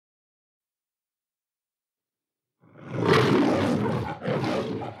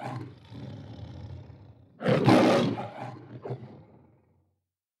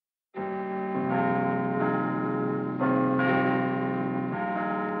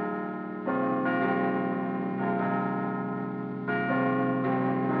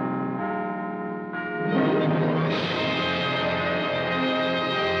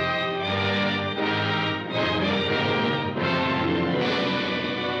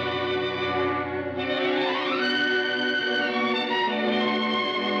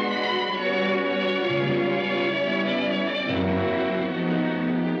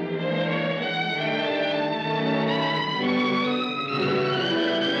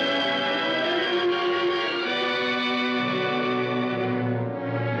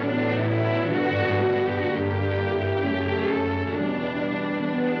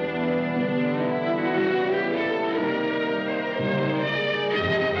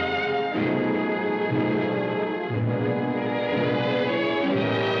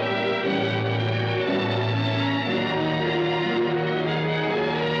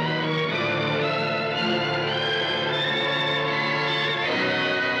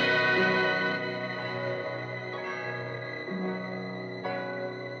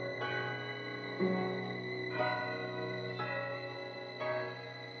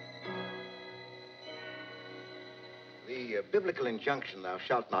biblical injunction, thou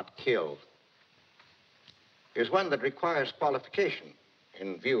shalt not kill, is one that requires qualification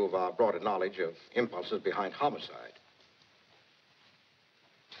in view of our broader knowledge of impulses behind homicide.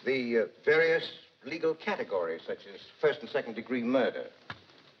 The various legal categories, such as first and second degree murder,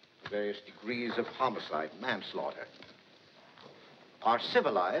 various degrees of homicide, manslaughter, are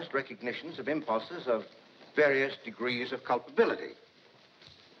civilized recognitions of impulses of various degrees of culpability.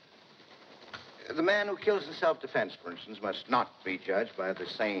 The man who kills in self-defense, for instance, must not be judged by the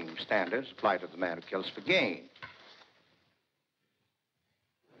same standards applied to the man who kills for gain.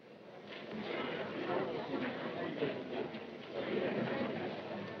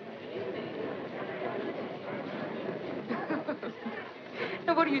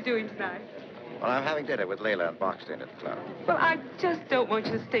 Now, what are you doing tonight? Well, I'm having dinner with Layla and Boxton at the club. Well, I just don't want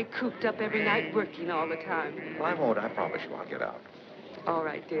you to stay cooped up every night working all the time. Well, I won't. I promise you I'll get out. All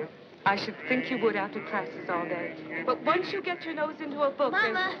right, dear. I should think you would after classes all day. But once you get your nose into a book...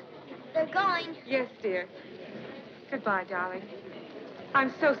 Mama, they're going. Yes, dear. Goodbye, darling.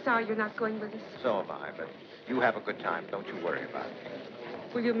 I'm so sorry you're not going with us. So am I, but you have a good time. Don't you worry about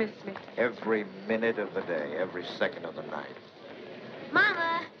it. Will you miss me? Every minute of the day, every second of the night.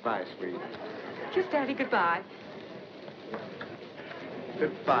 Mama. Bye, sweet. Kiss Daddy goodbye.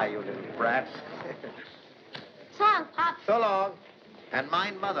 Goodbye, you little brats. So long, Pop. So long. And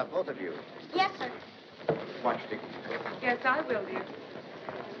mind Mother, both of you. Yes, sir. Watch Dickie. Yes, I will, dear.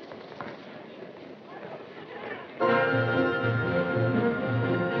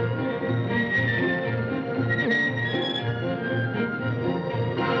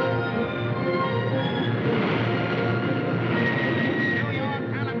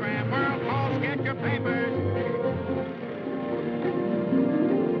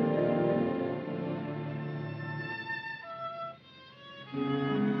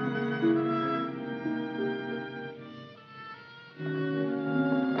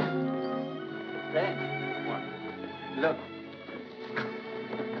 Look.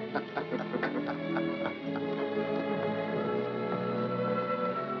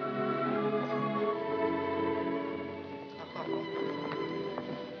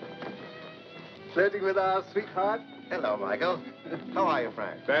 Flirting with our sweetheart? Hello, Michael. How are you,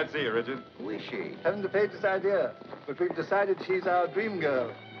 Frank? Glad to see you, Richard. Who is she? Haven't the faintest idea, but we've decided she's our dream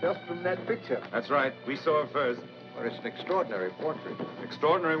girl, just from that picture. That's right. We saw her first. Well, it's an extraordinary portrait.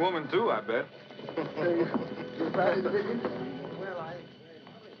 Extraordinary woman, too, I bet. You find it interesting?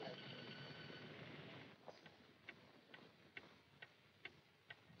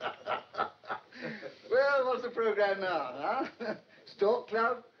 Well, what's the program now, huh? Stork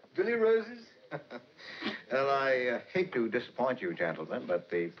Club? Billy Roses? Well, I hate to disappoint you, gentlemen, but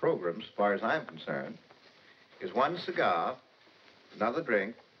the program, as far as I'm concerned, is one cigar, another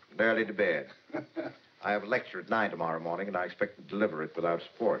drink, and early to bed. I have a lecture at 9 tomorrow morning, and I expect to deliver it without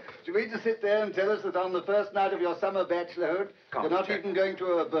support. Do you mean to sit there and tell us that on the first night of your summer bachelorhood, you're not even going to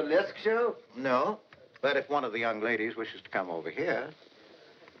a burlesque show? No, but if one of the young ladies wishes to come over here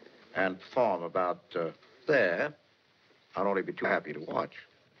and perform about there, I'll only be too happy to watch.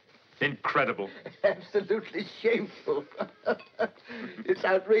 Incredible. Absolutely shameful. It's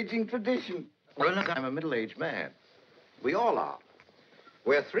outraging tradition. Well, look, I'm a middle-aged man. We all are.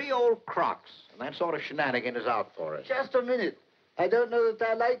 We're three old crocs, and that sort of shenanigan is out for us. Just a minute. I don't know that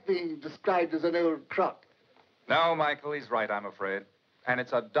I like being described as an old croc. No, Michael, he's right, I'm afraid. And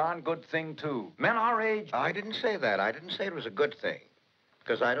it's a darn good thing, too. Men our age... I didn't say that. I didn't say it was a good thing,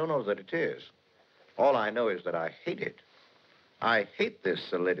 because I don't know that it is. All I know is that I hate it. I hate this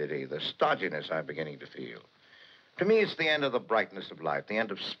solidity, the stodginess I'm beginning to feel. To me, it's the end of the brightness of life, the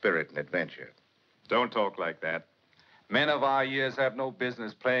end of spirit and adventure. Don't talk like that. Men of our years have no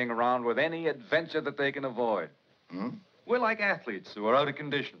business playing around with any adventure that they can avoid. Hmm? We're like athletes who are out of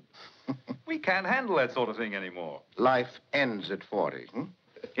condition. We can't handle that sort of thing anymore. Life ends at 40, hmm?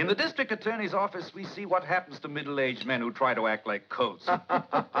 In the district attorney's office, we see what happens to middle-aged men who try to act like coats. And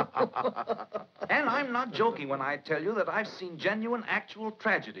I'm not joking when I tell you that I've seen genuine, actual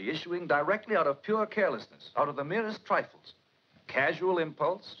tragedy issuing directly out of pure carelessness, out of the merest trifles. Casual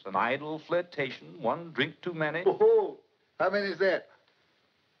impulse, an idle flirtation, one drink too many. Oh, how many is that?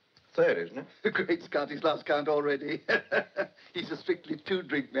 Third, isn't it? The great Scott, he's lost count already. He's a strictly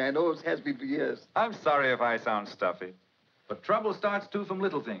two-drink man, always has been for years. I'm sorry if I sound stuffy. But trouble starts, too, from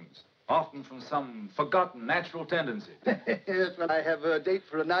little things. Often from some forgotten natural tendency. Yes, well, I have a date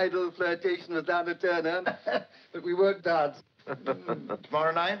for an idle flirtation with Donna Turner, but we won't dance.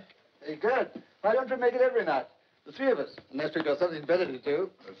 Tomorrow night? Hey, good. Why don't we make it every night? The three of us, unless we've got something better to do.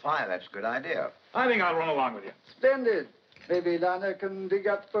 Well, fine, that's a good idea. I think I'll run along with you. Splendid. Maybe Donna can dig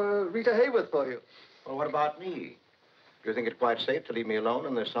up Rita Hayworth for you. Well, what about me? Do you think it quite safe to leave me alone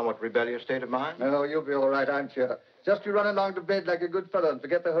in this somewhat rebellious state of mind? No, you'll be all right, I'm sure. Just you run along to bed like a good fellow and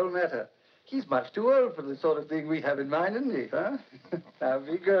forget the whole matter. He's much too old for the sort of thing we have in mind, isn't he, huh? Now,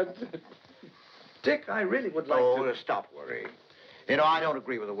 be good. Dick, I really would like to... Stop worrying. You know, I don't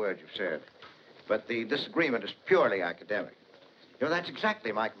agree with a word you've said. But the disagreement is purely academic. You know, that's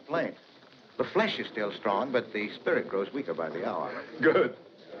exactly my complaint. The flesh is still strong, but the spirit grows weaker by the hour. Good.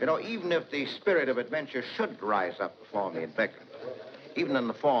 You know, even if the spirit of adventure should rise up before me and beckon, even in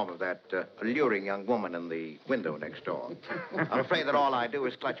the form of that alluring young woman in the window next door, I'm afraid that all I do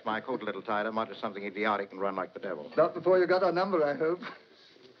is clutch my coat a little tighter, mutter something idiotic, and run like the devil. Not before you got our number, I hope.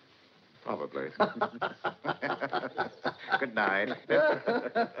 Probably. Good night.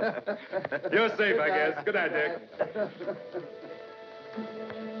 You're safe, I guess. Good night, Dick.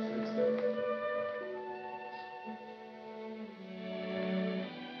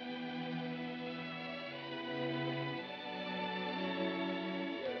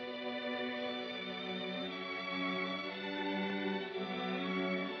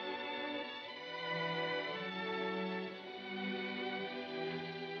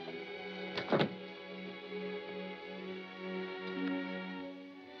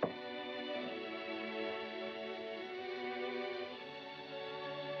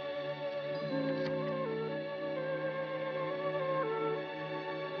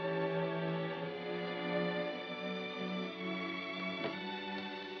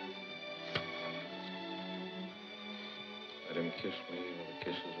 Let him kiss me with the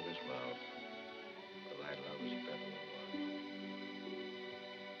kisses of his mouth. For thy love is better than wine.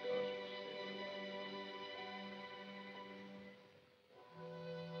 Yours was thin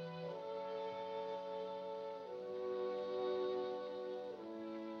and white.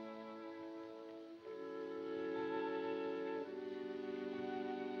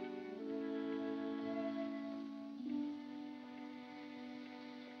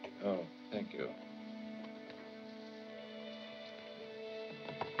 Oh, thank you.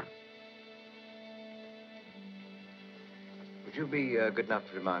 Would you be good enough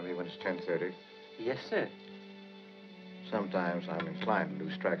to remind me when it's 10:30? Yes, sir. Sometimes I'm inclined to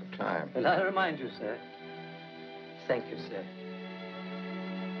lose track of time. Well, I'll remind you, sir. Thank you, sir.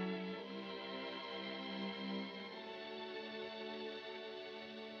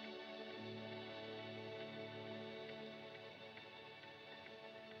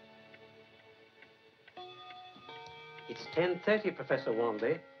 It's 10:30, Professor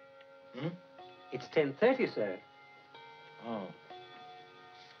Womby. Hmm? It's 10:30, sir. Oh.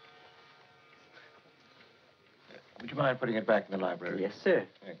 Would you mind putting it back in the library? Yes, sir.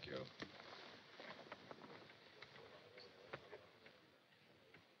 Thank you.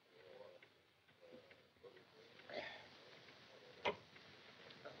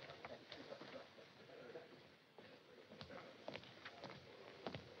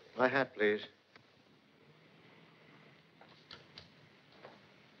 My hat, please.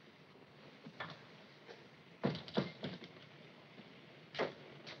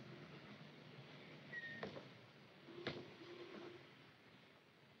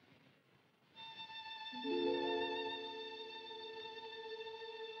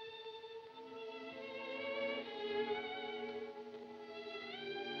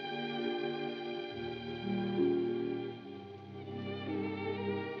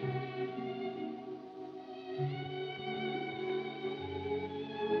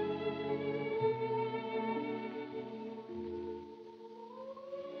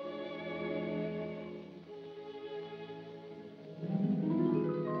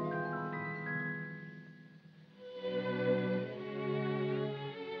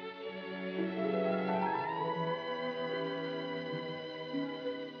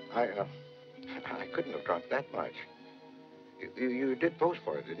 I couldn't have drunk that much. You did pose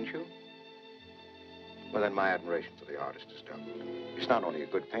for it, didn't you? Well, then my admiration for the artist is doubled. It's not only a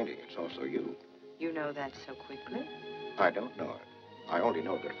good painting, it's also you. You know that so quickly? I don't know it. I only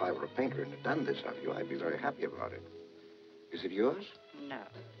know that if I were a painter and had done this of you, I'd be very happy about it. Is it yours? No.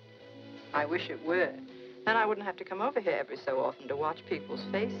 I wish it were. Then I wouldn't have to come over here every so often to watch people's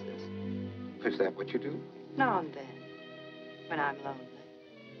faces. Is that what you do? Now and then, when I'm lonely.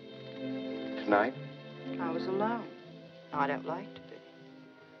 Tonight? I was alone. I don't like to be.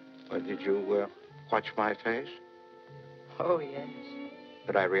 Well, did you watch my face? Oh, yes.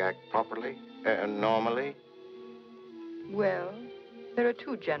 Did I react properly? Normally? Well, there are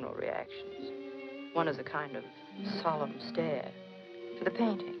two general reactions. One is a kind of solemn stare to the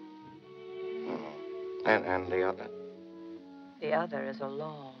painting. Mm-hmm. And the other? The other is a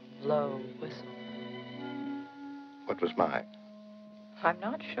long, low whistle. What was mine? I'm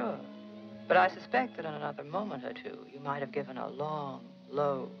not sure, But I suspect that in another moment or two, you might have given a long,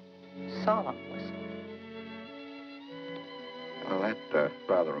 low, solemn whistle. Well, that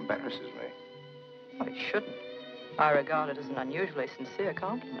rather embarrasses me. Well, it shouldn't. I regard it as an unusually sincere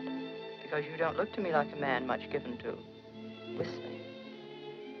compliment, because you don't look to me like a man much given to whistling.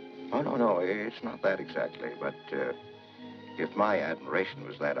 Oh, no, it's not that exactly. But if my admiration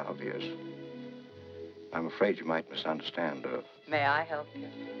was that obvious, I'm afraid you might misunderstand. May I help you?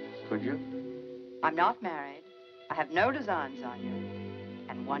 Could you? I'm not married. I have no designs on you.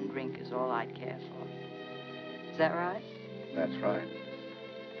 And one drink is all I'd care for. Is that right? That's right.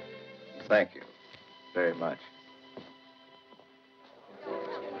 Thank you very much.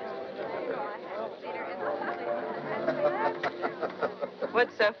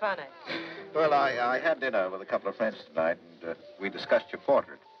 What's so funny? Well, I had dinner with a couple of friends tonight, and we discussed your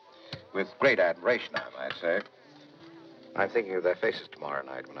portrait. With great admiration, I might say. I'm thinking of their faces tomorrow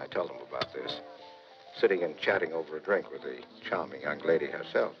night when I tell them about this. Sitting and chatting over a drink with the charming young lady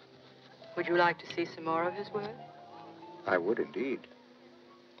herself. Would you like to see some more of his work? I would indeed.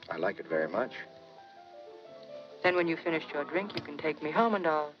 I like it very much. Then when you've finished your drink, you can take me home and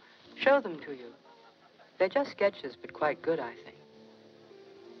I'll show them to you. They're just sketches, but quite good, I think.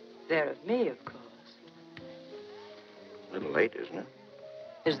 They're of me, of course. A little late, isn't it?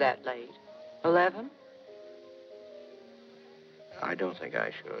 Is that late? 11? I don't think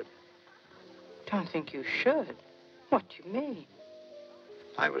I should. Don't think you should. What do you mean?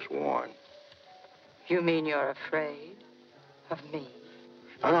 I was warned. You mean you're afraid of me?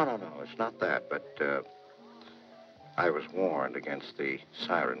 Oh, no. It's not that, but I was warned against the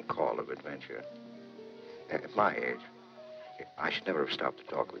siren call of adventure. At my age, I should never have stopped to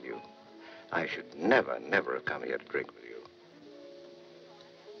talk with you. I should never have come here to drink with you.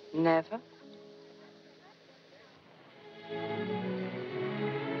 Never?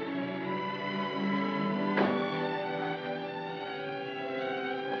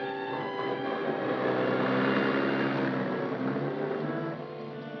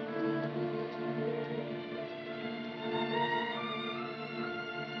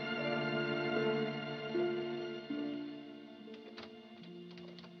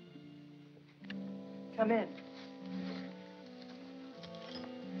 Come in.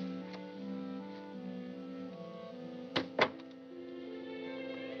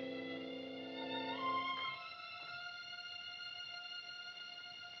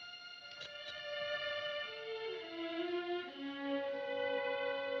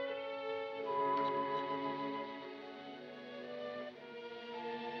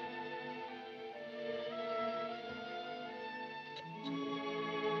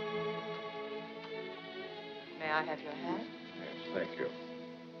 May I have your hat? Yes, thank you.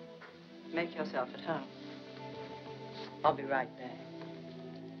 Make yourself at home. I'll be right back.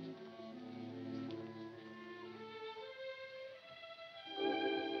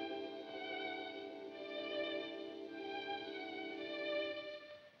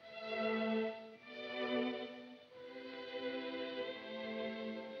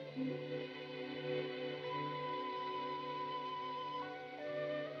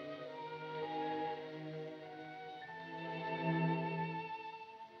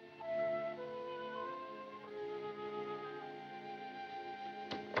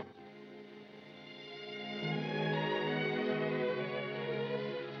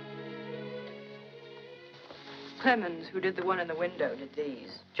 Clemens, who did the one in the window, did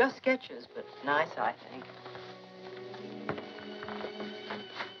these. Just sketches, but nice, I think.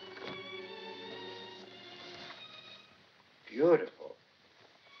 Beautiful.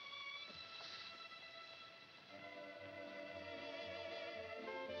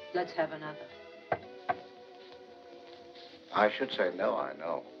 Let's have another. I should say no, I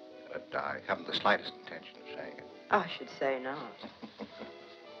know. But I haven't the slightest intention of saying it. I should say not.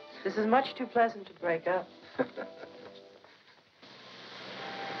 This is much too pleasant to break up.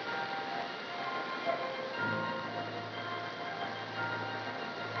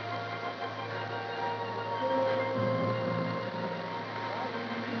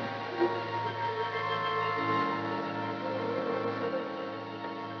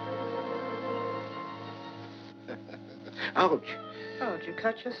 Ouch. Oh, did you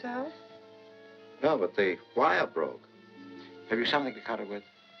cut yourself? No, but the wire broke. Have you something to cut it with?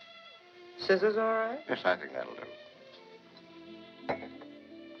 Scissors all right? Yes, I think that'll do.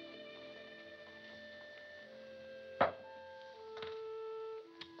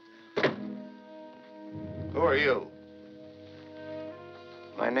 Who are you?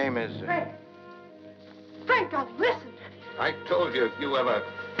 My name is... Frank! Frank, God, listen! I told you if you ever...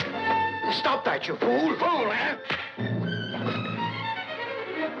 Stop that, you fool! Fool, eh?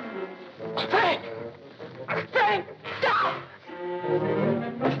 Frank! Frank, stop!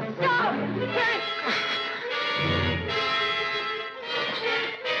 Stop! Frank!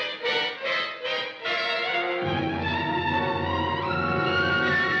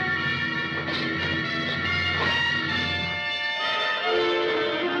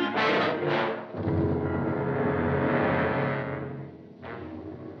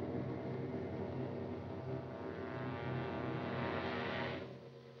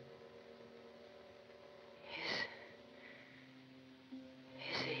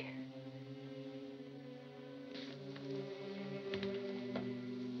 Is he?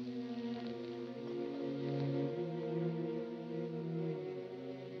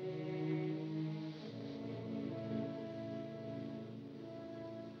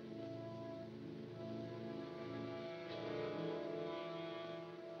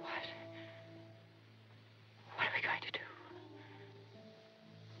 What are we going to do?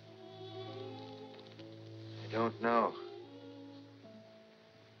 I don't know.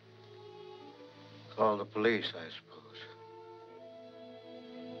 Call the police, I suppose.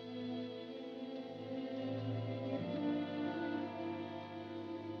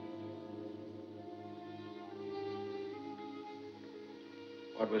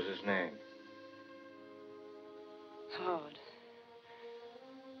 What was his name? Howard.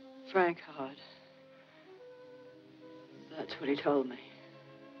 Frank Howard. That's what he told me.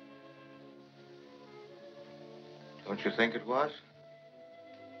 Don't you think it was?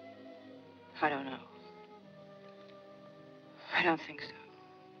 I don't know. I don't think so.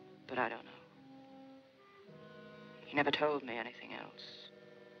 But I don't know. He never told me anything else.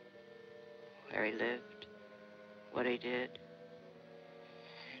 Where he lived, what he did,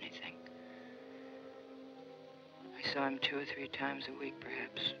 anything. I saw him 2 or 3 times a week,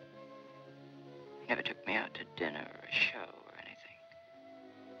 perhaps. He never took me out to dinner or a show or anything.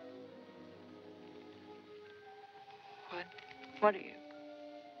 What are you?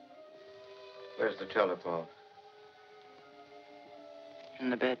 Where's the telephone? In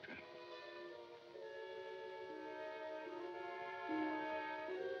the bedroom.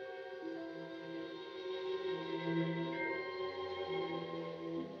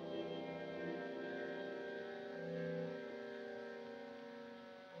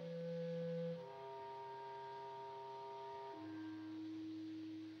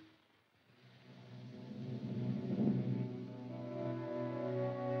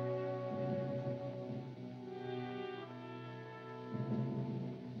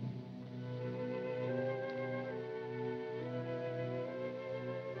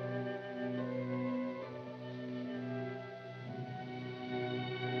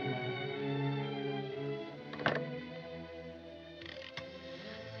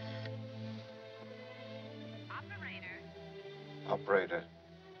 Operator,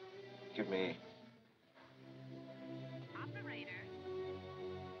 give me...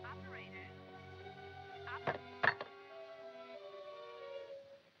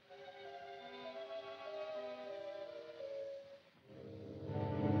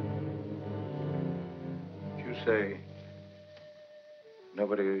 Did you say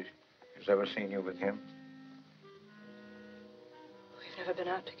nobody has ever seen you with him? We've never been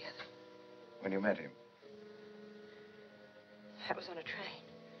out together. When you met him? That was on a train.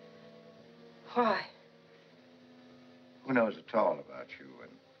 Why? Who knows at all about you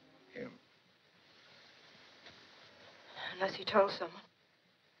and him? Unless he told someone.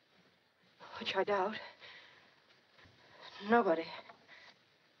 Which I doubt. Nobody.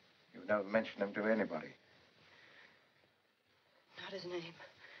 You've never mentioned him to anybody. Not his name.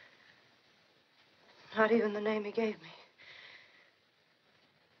 Not even the name he gave me.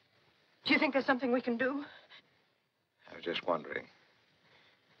 Do you think there's something we can do? I was just wondering.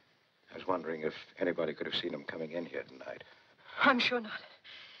 I was wondering if anybody could have seen him coming in here tonight. I'm sure not.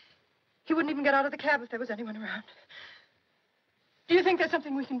 He wouldn't even get out of the cab if there was anyone around. Do you think there's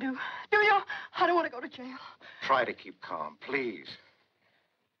something we can do? Do you? I don't want to go to jail. Try to keep calm, please.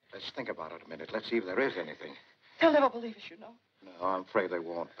 Let's think about it a minute. Let's see if there is anything. They'll never believe us, you know. No, I'm afraid they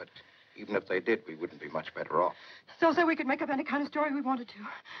won't, but even if they did, we wouldn't be much better off. They'll say we could make up any kind of story we wanted to.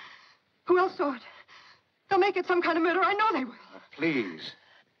 Who else saw it? They'll make it some kind of murder. I know they will. Now, please.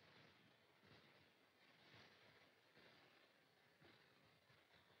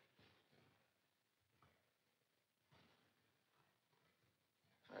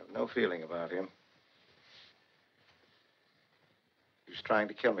 I have no feeling about him. He was trying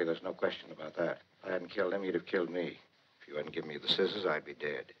to kill me. There's no question about that. If I hadn't killed him, he'd have killed me. If you hadn't given me the scissors, I'd be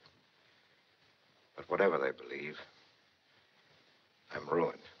dead. But whatever they believe, I'm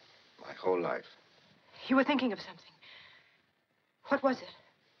ruined. My whole life. You were thinking of something. What was it?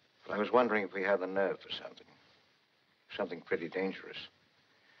 Well, I was wondering if we had the nerve for something. Something pretty dangerous.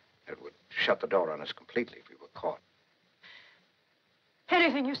 It would shut the door on us completely if we were caught.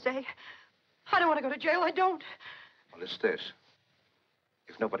 Anything you say. I don't want to go to jail. I don't. Well, it's this.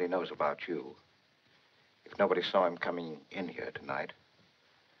 If nobody knows about you, if nobody saw him coming in here tonight,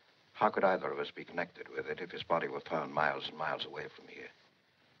 how could either of us be connected with it if his body were found miles and miles away from here?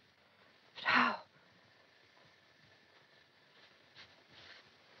 But how?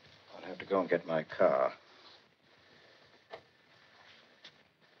 I'll have to go and get my car.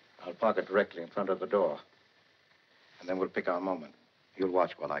 I'll park it directly in front of the door. And then we'll pick our moment. You'll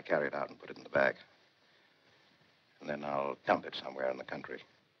watch while I carry it out and put it in the bag. And then I'll dump it somewhere in the country.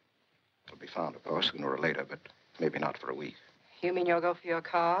 It'll be found, of course, sooner or later, but maybe not for a week. You mean you'll go for your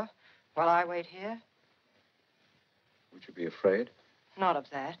car while I wait here? Would you be afraid? Not of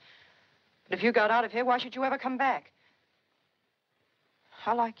that. But if you got out of here, why should you ever come back?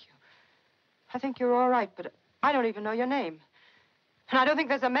 I like you. I think you're all right, but I don't even know your name. And I don't think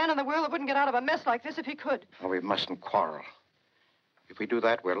there's a man in the world that wouldn't get out of a mess like this if he could. Oh, we mustn't quarrel. If we do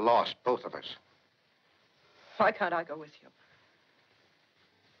that, we're lost, both of us. Why can't I go with you?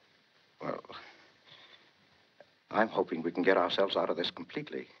 Well, I'm hoping we can get ourselves out of this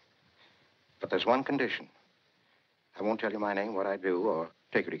completely. But there's one condition. I won't tell you my name, what I do, or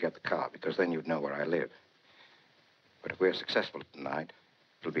take you to get the car, because then you'd know where I live. But if we're successful tonight,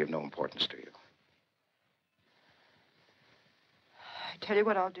 it'll be of no importance to you. I tell you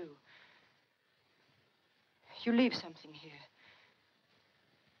what I'll do. You leave something here.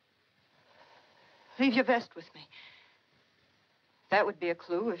 Leave your vest with me. That would be a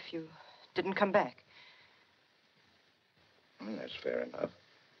clue if you didn't come back. That's fair enough.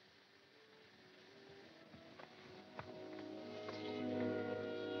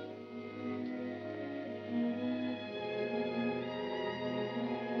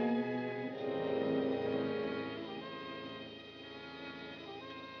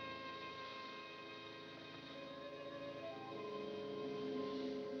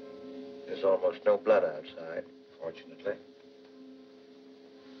 There's almost no blood outside, fortunately.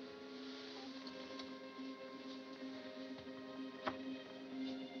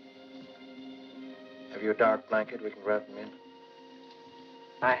 Have you a dark blanket we can wrap them in?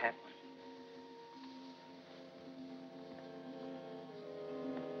 I have one.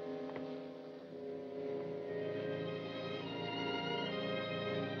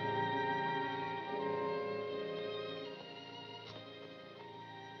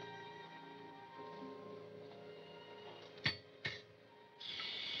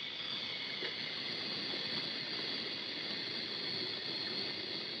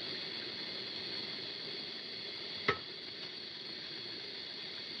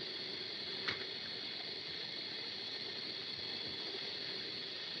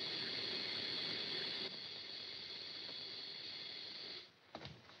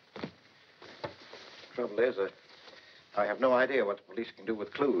 Trouble is, I have no idea what the police can do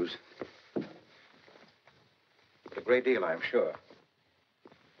with clues. But a great deal, I'm sure.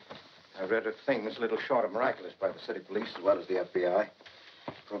 I read of things little short of miraculous by the city police as well as the FBI.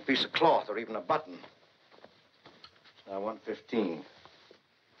 From a piece of cloth or even a button. It's now 1:15.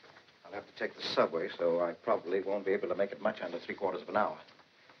 I'll have to take the subway, so I probably won't be able to make it much under 3/4 of an hour.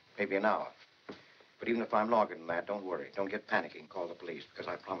 Maybe an hour. But even if I'm longer than that, don't worry. Don't get panicky and call the police, because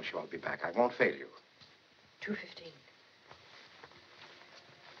I promise you I'll be back. I won't fail you. 2:15.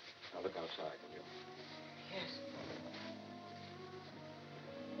 Now look outside, will you? Yes.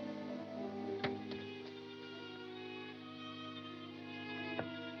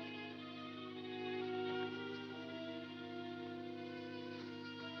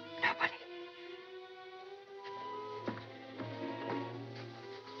 Nobody.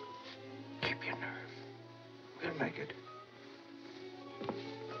 Keep your nerve. We'll make it.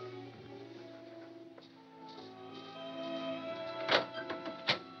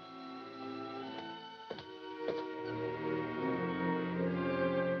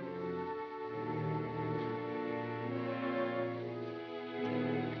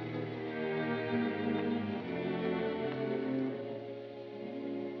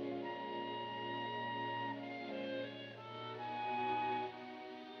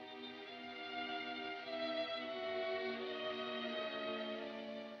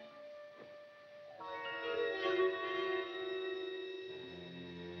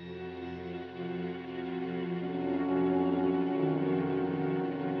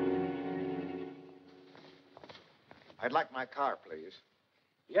 I'd like my car, please.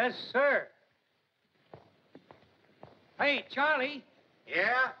 Yes, sir. Hey, Charlie,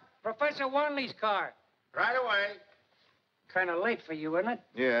 Yeah? Professor Wanley's car. Right away. Kind of late for you, isn't it?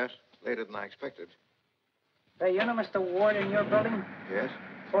 Yes, later than I expected. Hey, you know Mr. Ward in your building? Yes?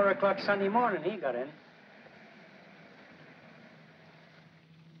 4 o'clock Sunday morning, he got in.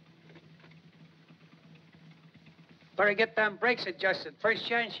 Better get them brakes adjusted. First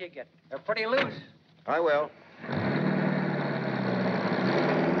chance you get. They're pretty loose. I will.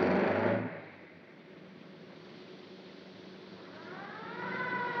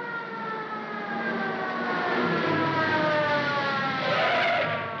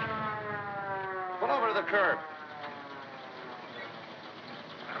 Pull over to the curb.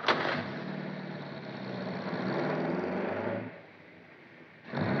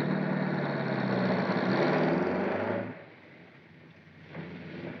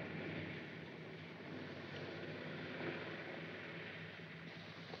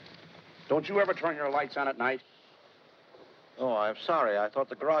 Don't you ever turn your lights on at night? Oh, I'm sorry. I thought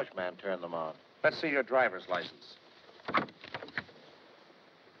the garage man turned them on. Let's see your driver's license.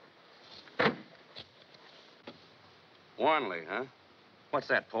 Warnley, huh? What's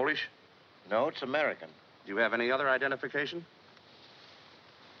that, Polish? No, it's American. Do you have any other identification?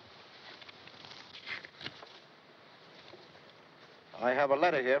 I have a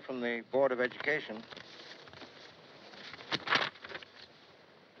letter here from the Board of Education.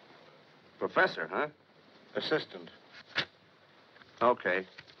 Professor, huh? Assistant. Okay.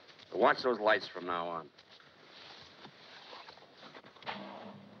 Watch those lights from now on.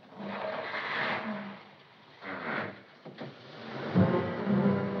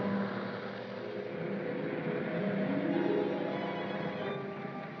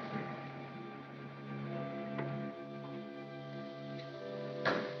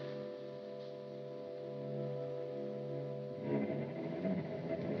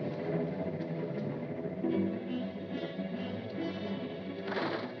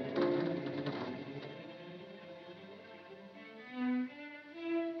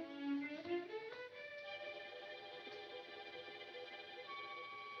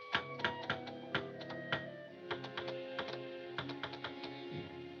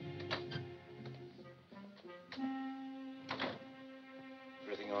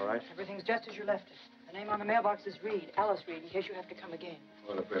 Everything all right? Everything's just as you left it. The name on the mailbox is Reed, Alice Reed, in case you have to come again.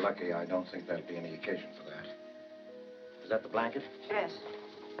 Well, if we're lucky, I don't think there'll be any occasion for that. Is that the blanket? Yes.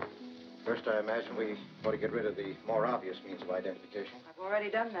 First, I imagine we ought to get rid of the more obvious means of identification. I've already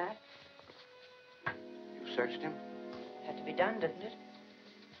done that. You searched him? Had to be done, didn't it?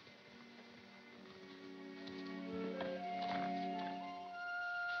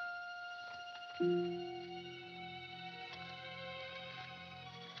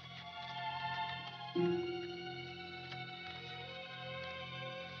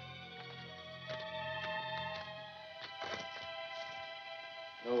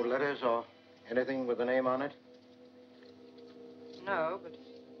 No letters or anything with the name on it? No, but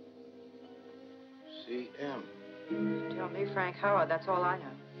C.M. tell me, Frank Howard, that's all I know.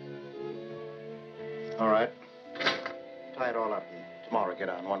 All right. Tie it all up and tomorrow get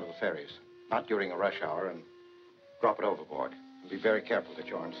on one of the ferries. Not during a rush hour, and drop it overboard. And be very careful that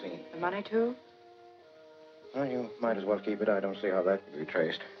you aren't seen. The money, too? Well, you might as well keep it. I don't see how that could be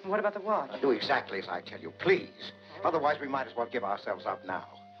traced. And what about the watch? Now, do exactly as I tell you, please. Otherwise, we might as well give ourselves up now.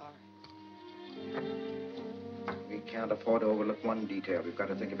 All right. We can't afford to overlook one detail. We've got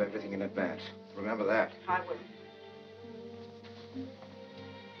to think of everything in advance. Remember that. I will.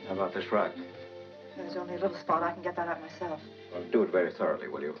 How about this rug? There's only a little spot. I can get that out myself. Well, do it very thoroughly,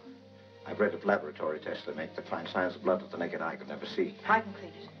 will you? I've read of laboratory tests they make that find signs of blood that the naked eye could never see. I can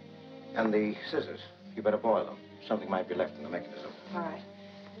clean it. And the scissors. You better boil them. Something might be left in the mechanism. All right.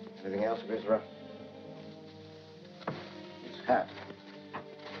 Anything else, Visra? His hat.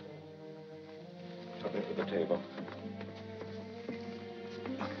 Something for the table.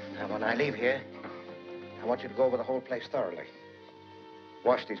 Now, when I leave here, I want you to go over the whole place thoroughly.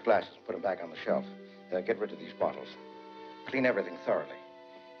 Wash these glasses and put them back on the shelf. Get rid of these bottles. Clean everything thoroughly.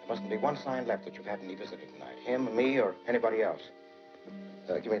 There mustn't be one sign left that you've had any visitor tonight. Him, me, or anybody else.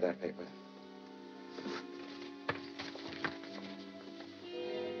 Give me that paper.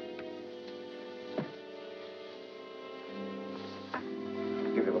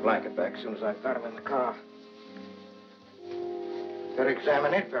 Give you the blanket back as soon as I've got him in the car. Better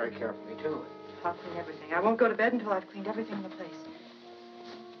examine it very carefully, too. I'll clean everything. I won't go to bed until I've cleaned everything in the place.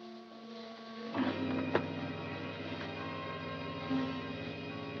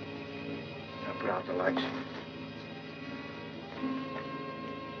 Now put out the lights.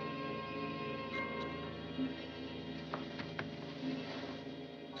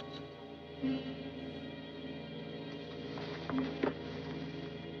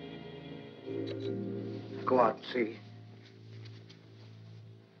 Go out and see.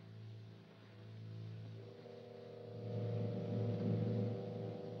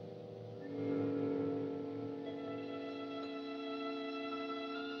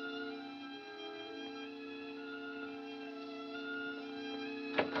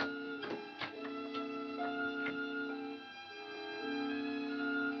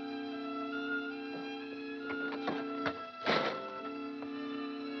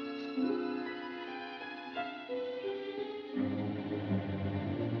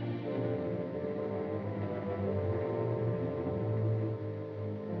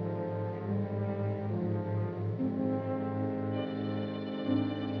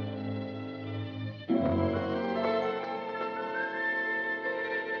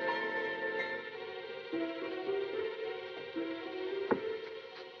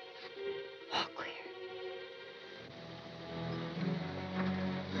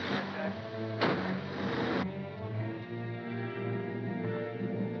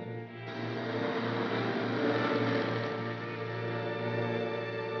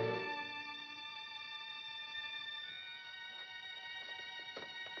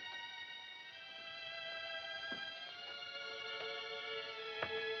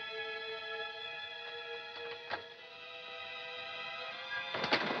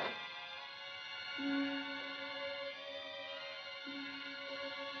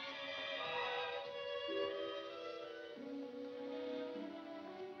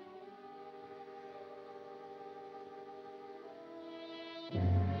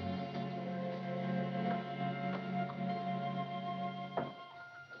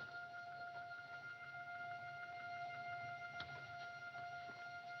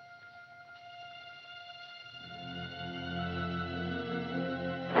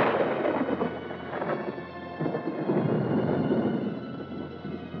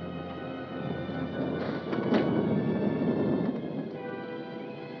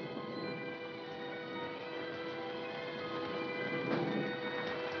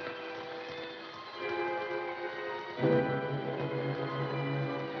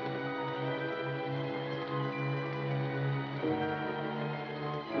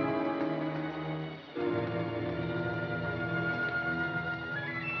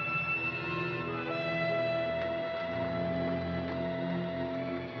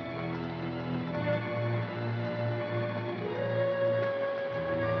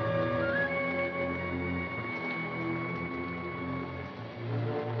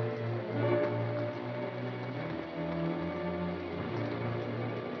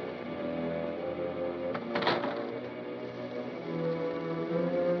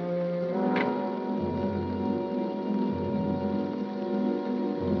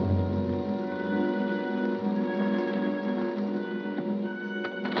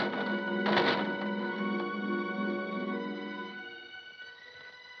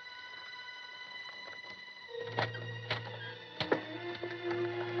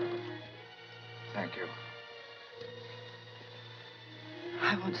 you.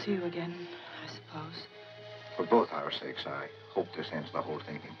 I won't see you again, I suppose. For both our sakes, I hope this ends the whole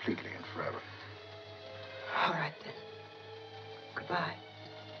thing completely and forever. All right, then. Goodbye.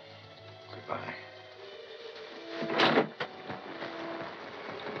 Goodbye.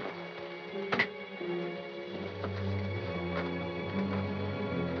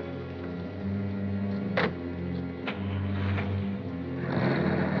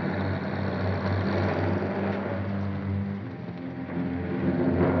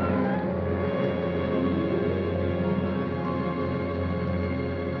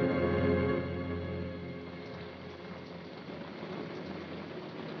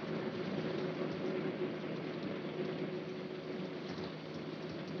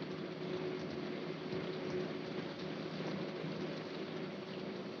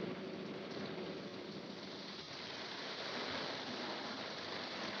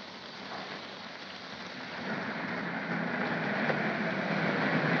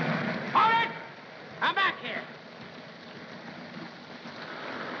 Come back here.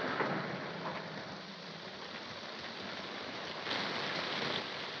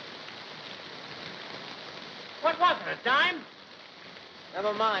 What was it, a dime?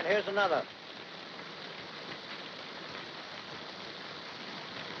 Never mind. Here's another.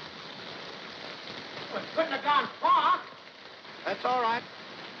 Well, it couldn't have gone far. That's all right.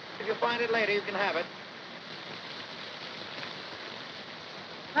 If you find it later, you can have it.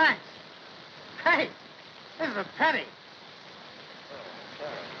 Thanks. Hey, this is a penny.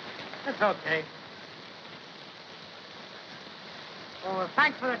 It's okay. Well,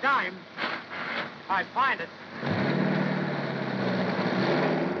 thanks for the dime. If I find it.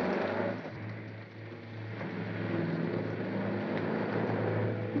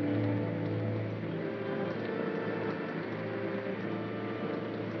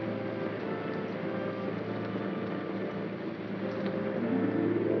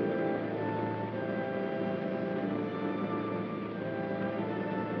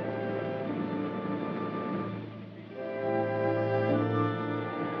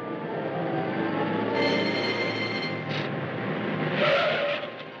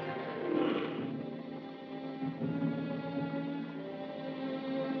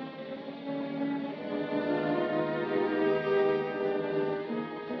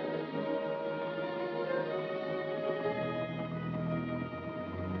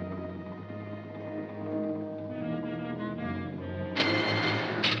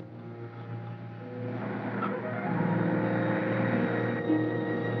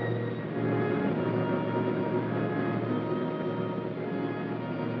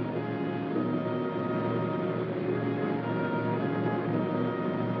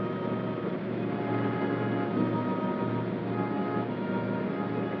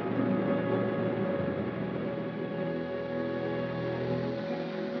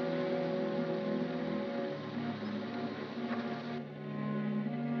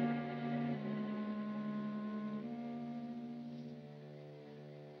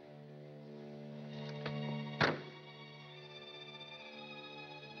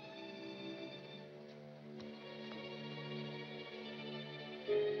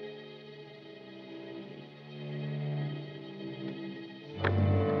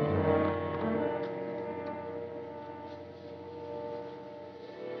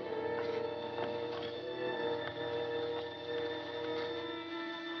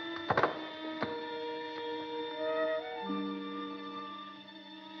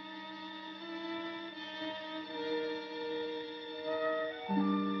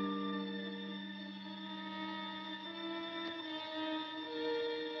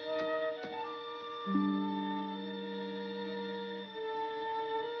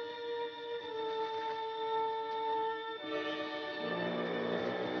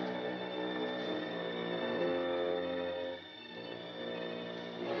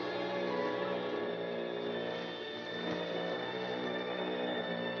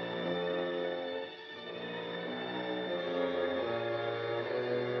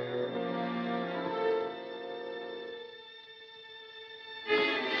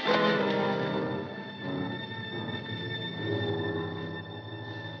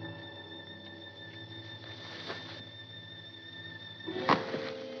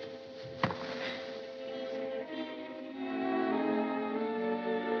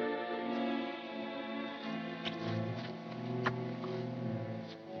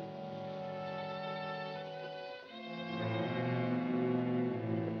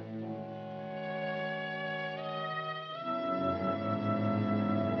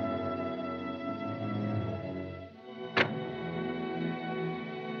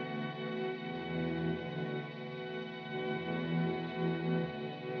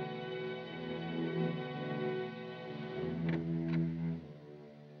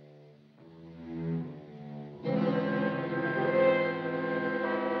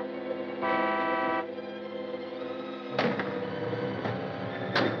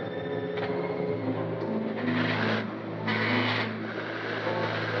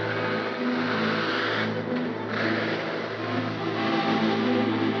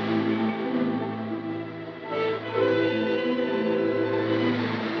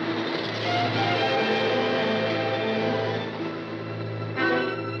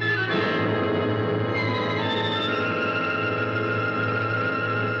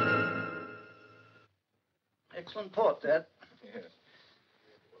 Excellent port, that. Yes.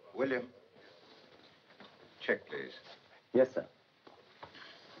 William, check, please. Yes, sir.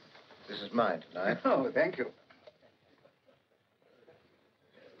 This is mine tonight. Oh, thank you.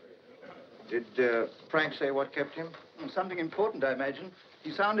 Did Frank say what kept him? Something important, I imagine.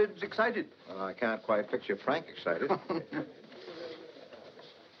 He sounded excited. Well, I can't quite picture Frank excited.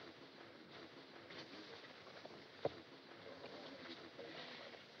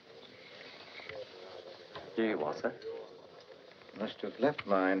 Here you are, sir. Must have left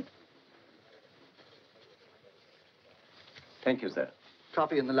mine. Thank you, sir.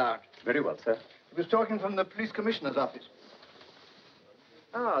 Coffee in the lounge. Very well, sir. He was talking from the police commissioner's office.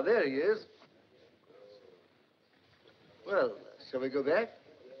 Ah, there he is. Well, shall we go back?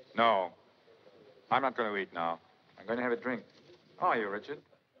 No. I'm not going to eat now. I'm going to have a drink. How are you, Richard?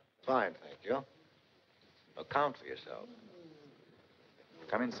 Fine, thank you. Account for yourself.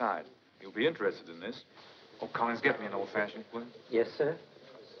 Come inside. You'll be interested in this. Oh, Collins, get me an old-fashioned, will you? Yes, sir.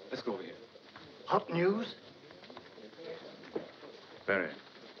 Let's go over here. Hot news? Very.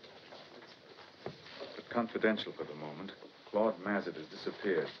 But confidential for the moment. Claude Mazet has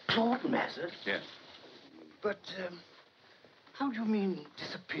disappeared. Claude Mazet? Yes. But, how do you mean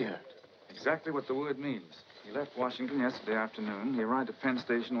disappeared? Exactly what the word means. He left Washington yesterday afternoon. He arrived at Penn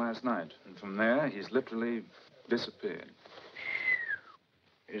Station last night. And from there, he's literally disappeared.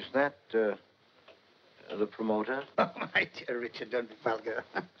 Is that, the promoter? Oh, my dear Richard, don't be vulgar.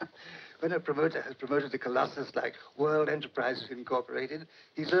 When a promoter has promoted a colossus like World Enterprises Incorporated,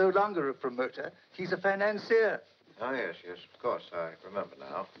 he's no longer a promoter. He's a financier. Oh, yes, of course. I remember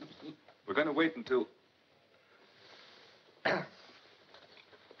now. We're going to wait until...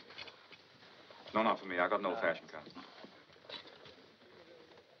 No, not for me. I got an old-fashioned cup.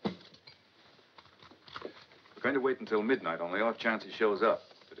 We're going to wait until midnight on the off chance he shows up.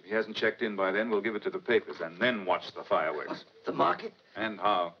 But if he hasn't checked in by then, we'll give it to the papers and then watch the fireworks. The market? And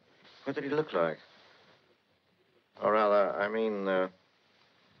how? What did he look like? Or rather, I mean,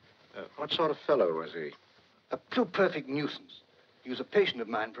 what sort of fellow was he? A perfect nuisance. He was a patient of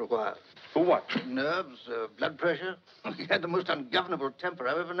mine for a while. For what? Nerves, blood pressure. He had the most ungovernable temper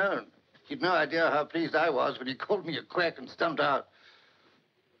I've ever known. You'd no idea how pleased I was when he called me a quack and stumped out.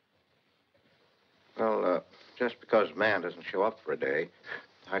 Well, just because a man doesn't show up for a day,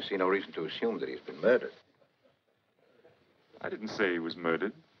 I see no reason to assume that he's been murdered. I didn't say he was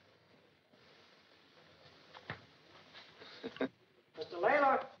murdered. Mr.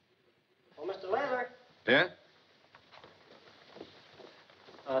 Layler. Oh, Mr. Layler. Yeah?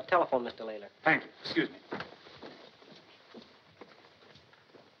 Telephone, Mr. Layler. Thank you. Excuse me.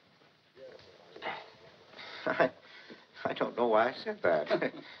 I don't know why I said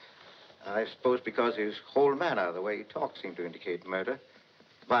that. I suppose because his whole manner, the way he talked, seemed to indicate murder.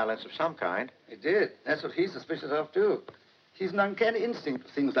 Violence of some kind. It did. That's what he's suspicious of, too. He's an uncanny instinct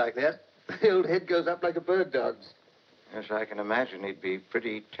for things like that. The old head goes up like a bird dog's. Yes, I can imagine he'd be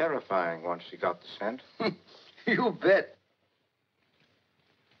pretty terrifying once he got the scent. You bet.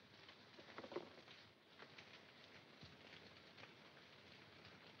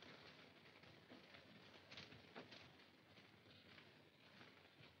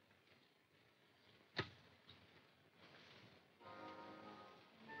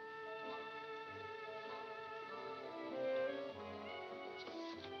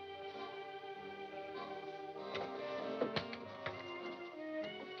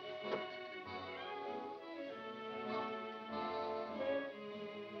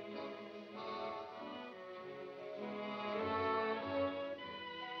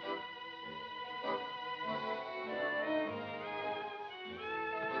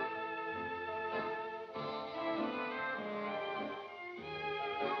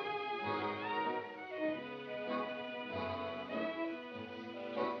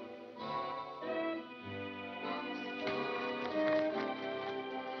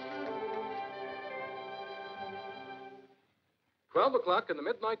 O'clock in the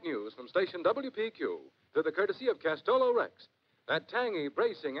midnight news from station WPQ, through the courtesy of Castolo Rex, that tangy,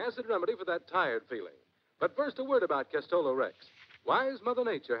 bracing acid remedy for that tired feeling. But first, a word about Castolo Rex. Wise Mother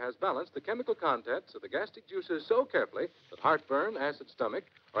Nature has balanced the chemical contents of the gastric juices so carefully that heartburn, acid stomach,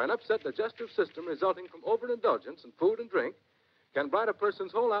 or an upset digestive system resulting from overindulgence in food and drink can blight a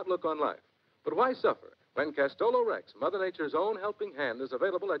person's whole outlook on life. But why suffer when Castolo Rex, Mother Nature's own helping hand, is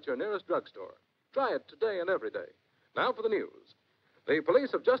available at your nearest drugstore? Try it today and every day. Now for the news. The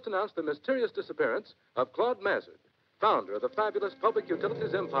police have just announced the mysterious disappearance of Claude Mazet, founder of the fabulous public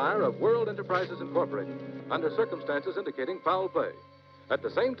utilities empire of World Enterprises Incorporated, under circumstances indicating foul play. At the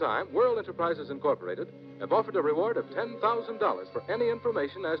same time, World Enterprises Incorporated have offered a reward of $10,000 for any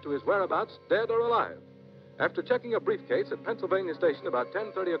information as to his whereabouts, dead or alive. After checking a briefcase at Pennsylvania Station about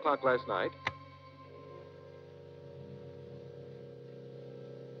 10:30 o'clock last night,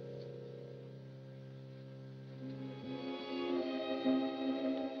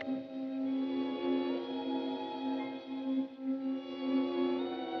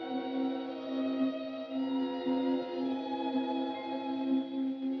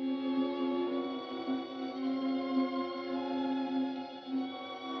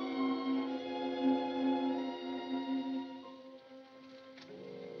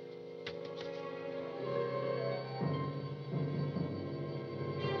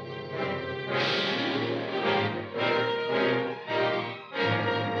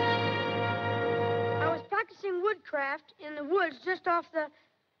 woodcraft in the woods just off the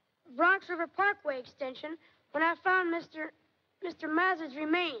Bronx River Parkway extension when I found Mr. Mazard's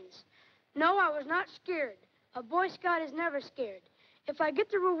remains. No, I was not scared. A Boy Scout is never scared. If I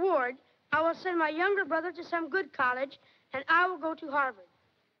get the reward, I will send my younger brother to some good college, and I will go to Harvard.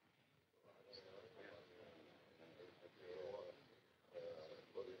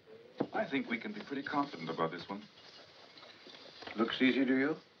 I think we can be pretty confident about this one. Looks easy to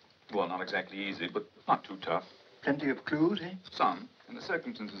you? Well, not exactly easy, but not too tough. Plenty of clues, eh? Some, and the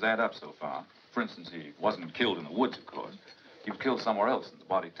circumstances add up so far. For instance, he wasn't killed in the woods, of course. He was killed somewhere else, and the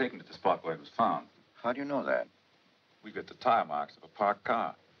body taken to the spot where it was found. How do you know that? We got the tire marks of a parked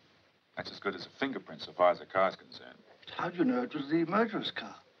car. That's as good as a fingerprint so far as the car's concerned. How do you know it was the murderer's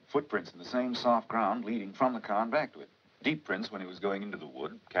car? Footprints in the same soft ground leading from the car and back to it. Deep prints when he was going into the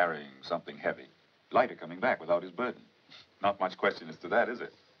wood, carrying something heavy. Lighter coming back without his burden. Not much question as to that, is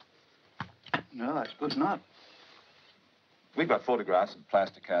it? No, I suppose not. We've got photographs and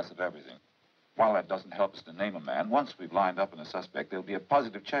plaster casts of everything. While that doesn't help us to name a man, once we've lined up a suspect, there'll be a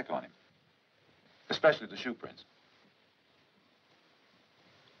positive check on him. Especially the shoe prints.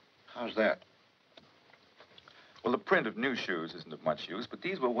 How's that? Well, the print of new shoes isn't of much use, but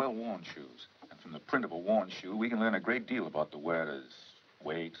these were well-worn shoes. And from the print of a worn shoe, we can learn a great deal about the wearer's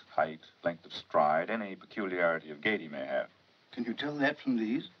weight, height, length of stride, any peculiarity of gait he may have. Can you tell that from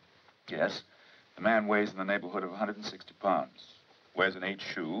these? Yes. The man weighs in the neighborhood of 160 pounds. Wears an 8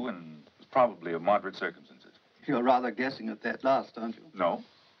 shoe and is probably of moderate circumstances. You're rather guessing at that last, aren't you? No.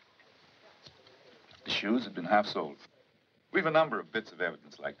 The shoes have been half sold. We've a number of bits of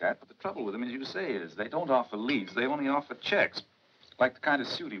evidence like that, but the trouble with them, as you say, is they don't offer leads. They only offer checks, like the kind of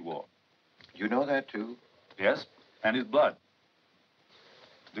suit he wore. You know that, too? Yes, and his blood.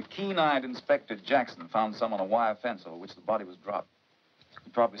 The keen-eyed Inspector Jackson found some on a wire fence over which the body was dropped. He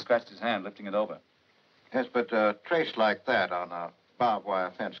probably scratched his hand lifting it over. Yes, but a trace like that on a barbed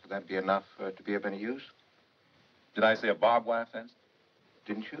wire fence, could that be enough to be of any use? Did I say a barbed wire fence?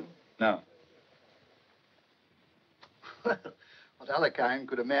 Didn't you? No. Well, what other kind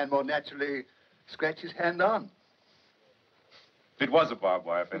could a man more naturally scratch his hand on? It was a barbed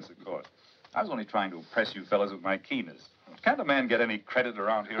wire fence, of course. I was only trying to impress you fellas with my keenness. Can't a man get any credit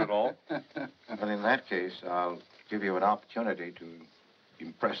around here at all? Well, in that case, I'll give you an opportunity to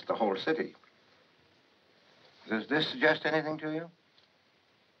impress the whole city. Does this suggest anything to you?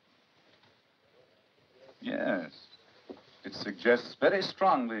 Yes. It suggests very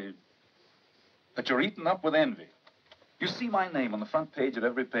strongly that you're eaten up with envy. You see my name on the front page of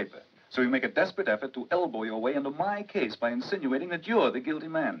every paper, so you make a desperate effort to elbow your way into my case by insinuating that you're the guilty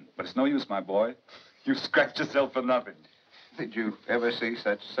man. But it's no use, my boy. You scratched yourself for nothing. Did you ever see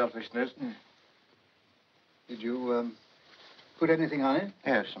such selfishness? Did you, put anything on it?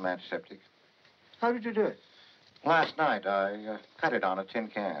 Yes, some antiseptic. How did you do it? Last night, I cut it on a tin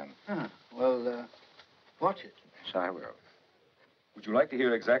can. Well, watch it. Yes, I will. Would you like to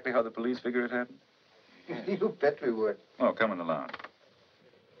hear exactly how the police figure it happened? You bet we would. Oh, come in the lounge.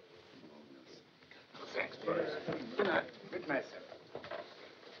 Thanks, boys. Good night. Good night, sir.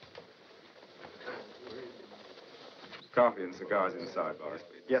 Coffee and cigars inside, boss.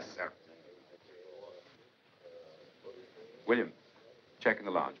 Yes, sir. William, check in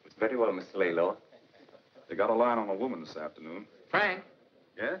the lounge, please. Very well, Mr. Laylow. They got a line on a woman this afternoon. Frank,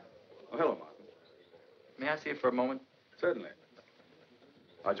 Yeah? Oh, hello, Martin. may I see you for a moment? Certainly.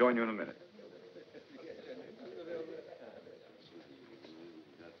 I'll join you in a minute.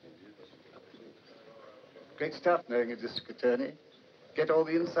 Great stuff, knowing a district attorney. Get all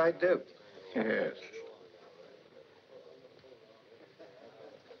the inside dope. Yes.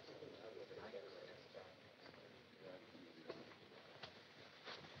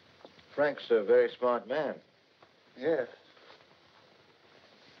 Frank's a very smart man. Yeah.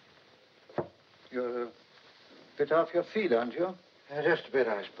 You're a bit off your feet, aren't you? Just a bit,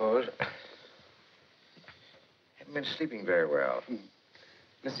 I suppose. Haven't been sleeping very well.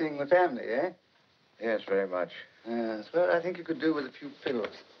 Missing the family, eh? Yes, very much. Yes, well, I think you could do with a few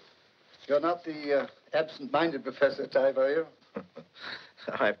pills. You're not the absent-minded professor type, are you?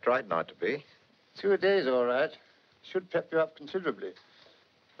 I've tried not to be. 2 days, all right. Should pep you up considerably.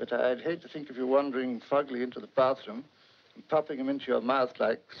 But I'd hate to think of you wandering foggily into the bathroom and popping them into your mouth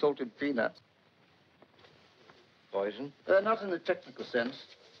like salted peanuts. Poison? Not in the technical sense.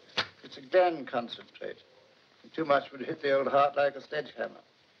 It's a gland concentrate. Too much would hit the old heart like a sledgehammer.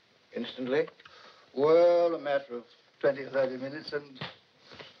 Instantly? Well, a matter of 20 or 30 minutes and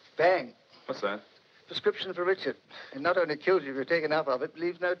bang. What's that? Prescription for Richard. It not only kills you if you take enough of it, but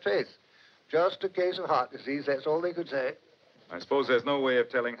leaves no trace. Just a case of heart disease, that's all they could say. I suppose there's no way of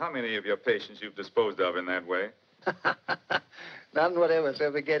telling how many of your patients you've disposed of in that way. None whatever,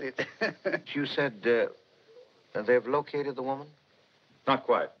 so forget it. You said they've located the woman? Not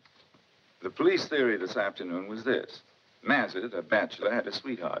quite. The police theory this afternoon was this. Mazet, a bachelor, had a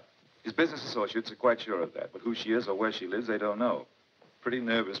sweetheart. His business associates are quite sure of that, but who she is or where she lives, they don't know. Pretty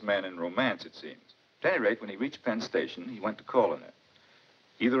nervous man in romance, it seems. At any rate, when he reached Penn Station, he went to call on her.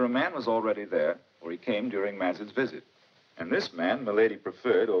 Either a man was already there, or he came during Mazet's visit. And this man, Milady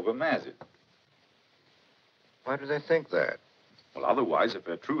preferred over Mazet. Why do they think that? Well, otherwise, if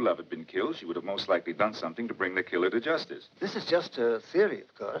her true love had been killed, she would have most likely done something to bring the killer to justice. This is just a theory,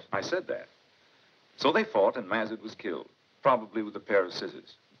 of course. I said that. So they fought, and Mazet was killed, probably with a pair of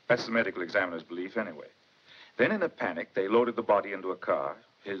scissors. That's the medical examiner's belief, anyway. Then, in a panic, they loaded the body into a car,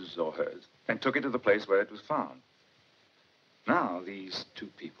 his or hers, and took it to the place where it was found. Now, these two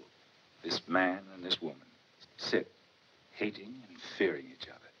people, this man and this woman, sit, hating and fearing each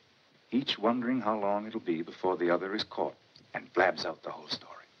other, each wondering how long it'll be before the other is caught and blabs out the whole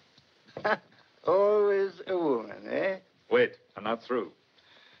story. Always a woman, eh? Wait, I'm not through.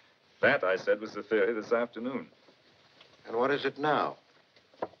 That, I said, was the theory this afternoon. And what is it now?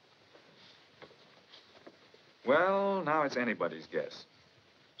 Well, now it's anybody's guess.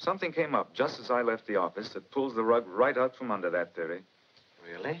 Something came up just as I left the office that pulls the rug right out from under that theory.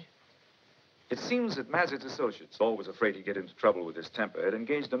 Really? It seems that Mazet's associates, always afraid he'd get into trouble with his temper, had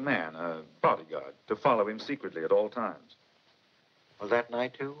engaged a man, a bodyguard, to follow him secretly at all times. Well, that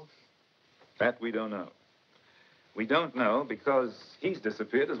night, too? That we don't know. We don't know because he's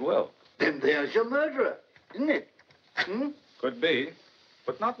disappeared as well. Then there's your murderer, isn't it? Hmm? Could be,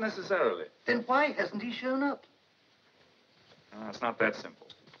 but not necessarily. Then why hasn't he shown up? It's not that simple.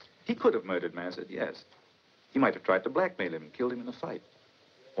 He could have murdered Mazet, yes. He might have tried to blackmail him and killed him in a fight.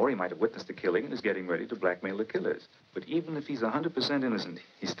 Or he might have witnessed the killing and is getting ready to blackmail the killers. But even if he's 100% innocent,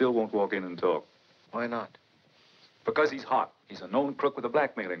 he still won't walk in and talk. Why not? Because he's hot. He's a known crook with a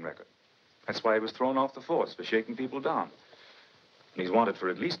blackmailing record. That's why he was thrown off the force, for shaking people down. And he's wanted for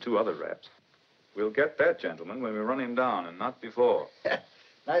at least 2 other raps. We'll get that, gentlemen, when we run him down, and not before.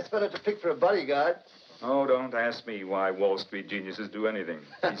 Nice fellow to pick for a bodyguard. Oh, don't ask me why Wall Street geniuses do anything.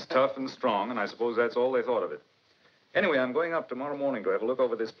 He's tough and strong, and I suppose that's all they thought of it. Anyway, I'm going up tomorrow morning to have a look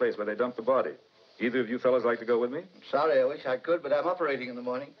over this place where they dumped the body. Either of you fellas like to go with me? Sorry, I wish I could, but I'm operating in the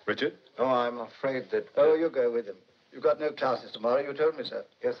morning. Richard? Oh, I'm afraid that... Oh, you go with him. You've got no classes tomorrow. You told me so.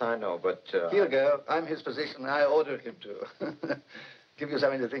 Yes, I know, but... He'll go. I'm his physician. I ordered him to. Give you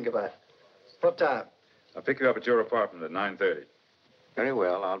something to think about. What time? I'll pick you up at your apartment at 9:30. Very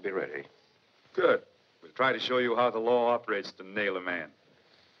well, I'll be ready. Good. We'll try to show you how the law operates to nail a man.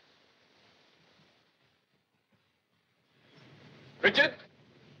 Richard?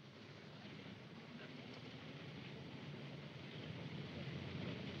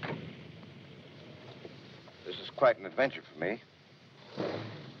 This is quite an adventure for me.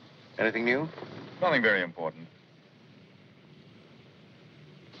 Anything new? Nothing very important.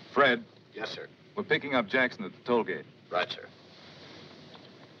 Fred, Yes, sir. we're picking up Jackson at the toll gate. Right, sir.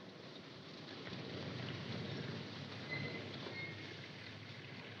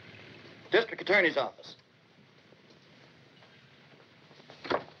 District Attorney's office.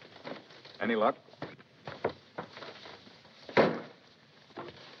 Any luck?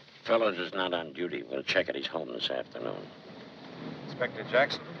 Fellows is not on duty. We'll check at his home this afternoon. Inspector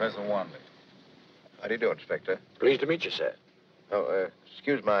Jackson, Professor Wanley. How do you do, Inspector? Pleased to meet you, sir. Oh,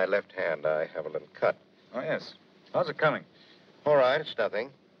 excuse my left hand. I have a little cut. Oh, yes. How's it coming? All right, it's nothing.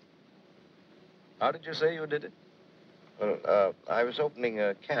 How did you say you did it? Well, I was opening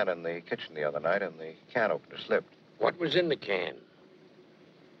a can in the kitchen the other night, and the can opener slipped. What was in the can?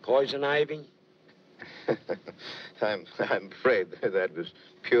 Poison ivy? I'm afraid that was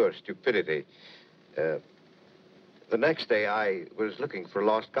pure stupidity. The next day, I was looking for a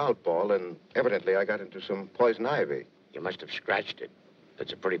lost golf ball, and evidently I got into some poison ivy. You must have scratched it.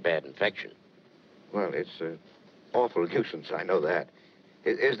 That's a pretty bad infection. Well, it's an awful nuisance, I know that.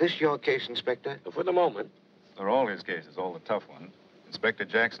 Is this your case, Inspector? For the moment. They're all his cases, all the tough ones. Inspector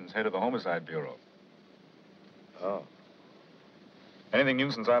Jackson's head of the Homicide Bureau. Oh. Anything new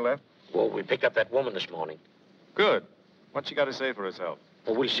since I left? Well, we picked up that woman this morning. Good. What's she got to say for herself?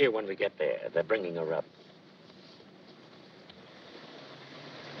 Well, we'll see her when we get there. They're bringing her up.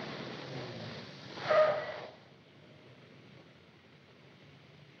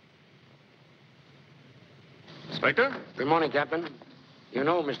 Inspector? Good morning, Captain. You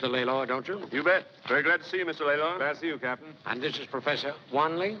know Mr. Laylaw, don't you? You bet. Very glad to see you, Mr. Laylaw. Glad to see you, Captain. And this is Professor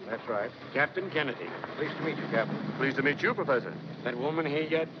Wanley? That's right. Captain Kennedy. Pleased to meet you, Captain. Pleased to meet you, Professor. That woman here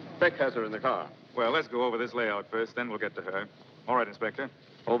yet? Beck has her in the car. Well, let's go over this layout first, then we'll get to her. All right, Inspector.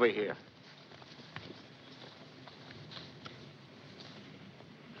 Over here.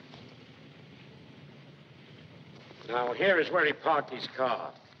 Now, here is where he parked his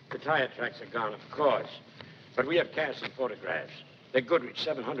car. The tire tracks are gone, of course. But we have casts and photographs. They're Goodrich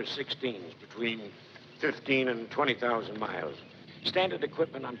 716s, between 15 and 20,000 miles. Standard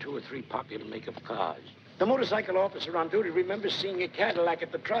equipment on 2 or 3 popular make-up cars. The motorcycle officer on duty remembers seeing a Cadillac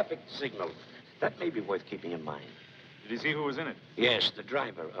at the traffic signal. That may be worth keeping in mind. Did you see who was in it? Yes, the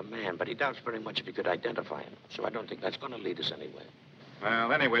driver, a man, but he doubts very much if he could identify him. So I don't think that's going to lead us anywhere.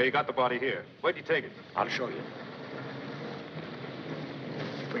 Well, anyway, you got the body here. Where'd you take it? I'll show you.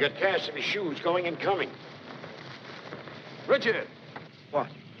 We got casts of his shoes going and coming. Richard! What?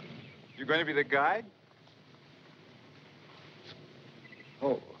 You going to be the guide?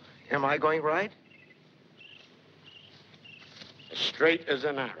 Oh, am I going right? As straight as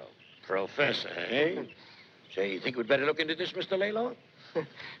an arrow. Professor, eh? Say, you think we'd better look into this, Mr. Laylaw?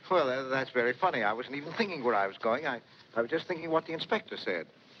 Well, that's very funny. I wasn't even thinking where I was going. I was just thinking what the inspector said.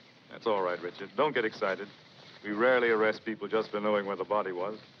 That's all right, Richard. Don't get excited. We rarely arrest people just for knowing where the body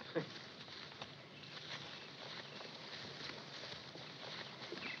was.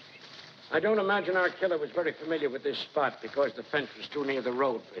 I don't imagine our killer was very familiar with this spot because the fence was too near the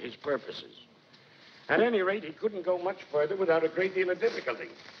road for his purposes. At any rate, he couldn't go much further without a great deal of difficulty.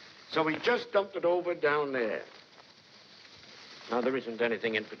 So he just dumped it over down there. Now, there isn't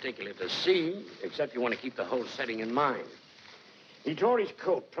anything in particular to see, except you want to keep the whole setting in mind. He tore his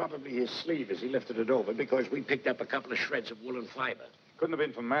coat, probably his sleeve, as he lifted it over, because we picked up a couple of shreds of woolen fiber. Couldn't have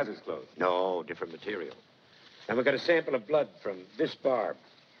been from Maz's clothes. No, different material. And we got a sample of blood from this barb.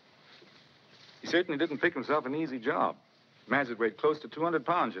 He certainly didn't pick himself an easy job. Maz had weighed close to 200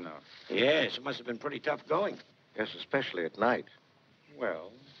 pounds, you know. Yes, it must have been pretty tough going. Yes, especially at night.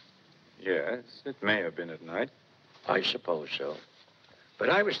 Well, yes, it may have been at night. I suppose so.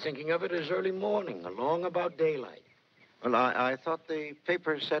 But I was thinking of it as early morning, along about daylight. Well, I thought the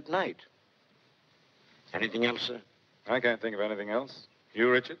papers said night. Anything else, sir? I can't think of anything else.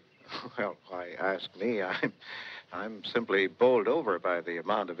 You, Richard? Well, why ask me? I'm simply bowled over by the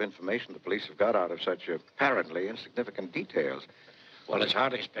amount of information the police have got out of such apparently insignificant details. Well, it's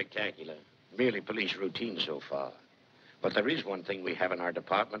hardly spectacular. Merely police routine so far. But there is one thing we have in our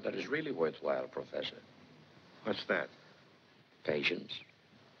department that is really worthwhile, Professor. What's that? Patience.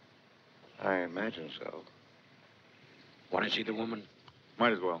 I imagine so. Want to see the woman?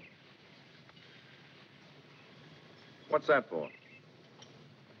 Might as well. What's that for?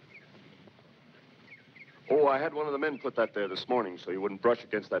 Oh, I had one of the men put that there this morning so you wouldn't brush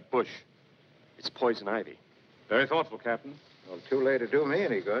against that bush. It's poison ivy. Very thoughtful, Captain. Well, too late to do me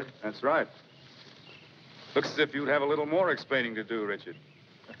any good. That's right. Looks as if you'd have a little more explaining to do, Richard.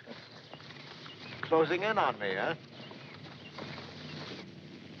 Closing in on me, huh?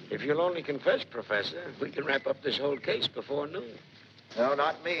 If you'll only confess, Professor, we can wrap up this whole case before noon. No,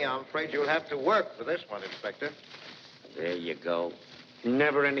 not me. I'm afraid you'll have to work for this one, Inspector. There you go.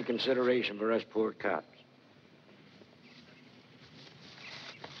 Never any consideration for us poor cops.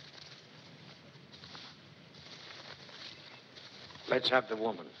 Let's have the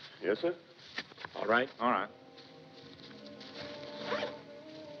woman. Yes, sir? All right? All right.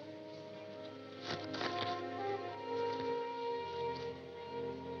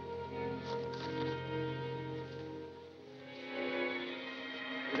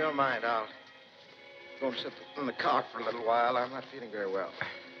 If you don't mind, I'll go and sit in the car for a little while. I'm not feeling very well.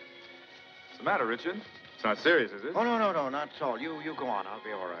 What's the matter, Richard? It's not serious, is it? Oh, no, not at all. You go on. I'll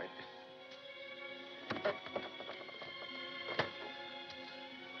be all right.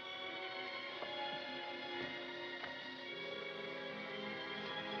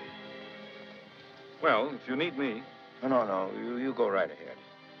 Well, if you need me. No. You go right ahead.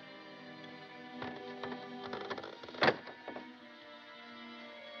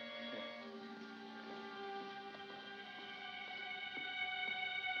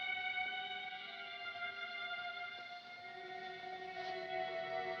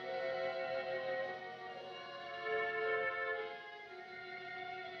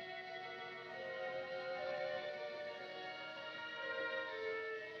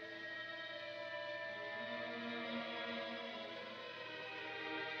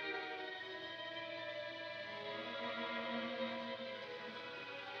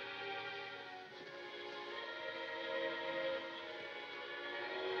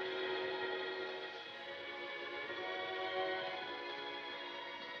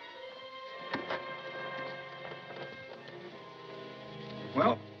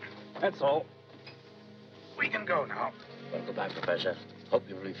 Well, that's all. We can go now. Well, goodbye, Professor. Hope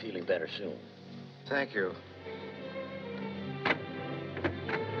you'll be feeling better soon. Thank you.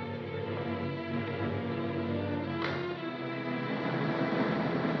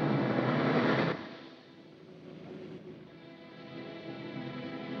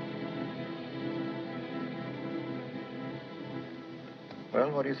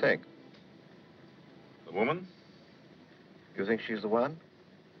 Well, what do you think? The woman? You think she's the one?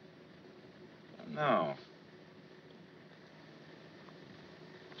 No.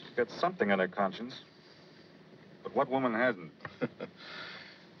 She's got something on her conscience. But what woman hasn't?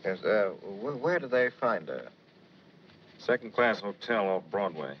 Yes, where do they find her? Second-class hotel off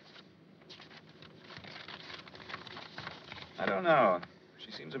Broadway. I don't know.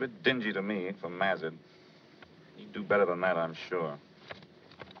 She seems a bit dingy to me for Mazid. He'd do better than that, I'm sure.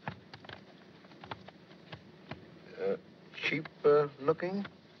 Cheap looking?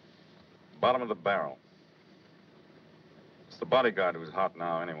 Bottom of the barrel. It's the bodyguard who's hot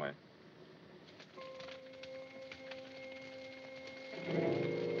now, anyway.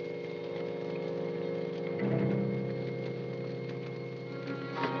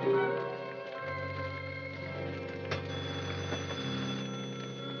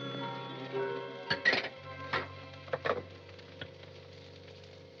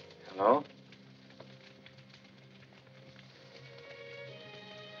 Hello?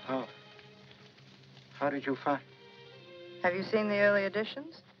 How did you find? Have you seen the early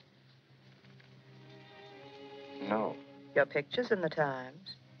editions? No. Your picture's in the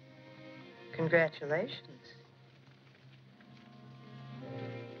Times. Congratulations.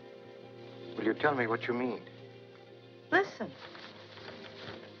 Will you tell me what you mean? Listen.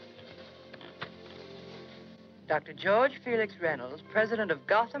 Dr. George Felix Reynolds, president of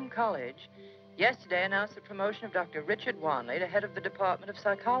Gotham College, yesterday announced the promotion of Dr. Richard Wanley to head of the Department of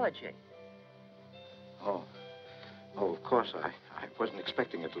Psychology. Oh, of course, I wasn't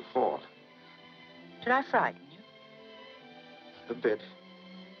expecting it to fall. Did I frighten you? A bit.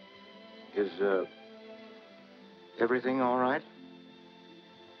 Is, everything all right?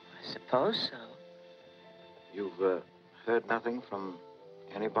 I suppose so. You've, heard nothing from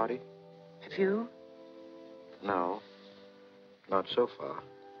anybody? Have you? No. Not so far.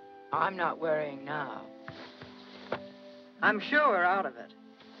 I'm not worrying now. I'm sure we're out of it.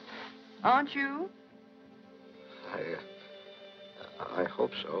 Aren't you? I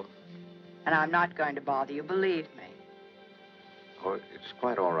hope so. And I'm not going to bother you, believe me. Oh, it's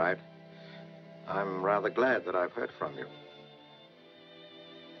quite all right. I'm rather glad that I've heard from you.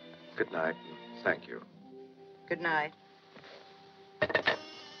 Good night, and thank you. Good night.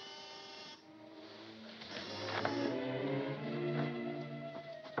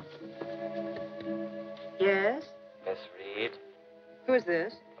 Yes? Miss Reed, Who is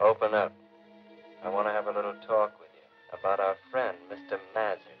this? open up. I want to have a little talk with you about our friend, Mr.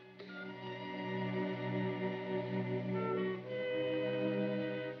 Mazur.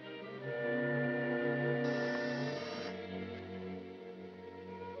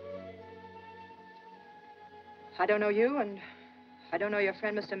 I don't know you, and I don't know your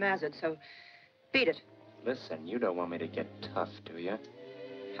friend, Mr. Mazid, so beat it. Listen, you don't want me to get tough, do you?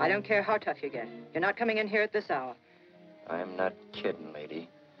 I don't care how tough you get. You're not coming in here at this hour. I'm not kidding, lady.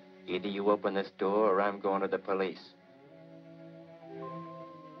 Either you open this door or I'm going to the police.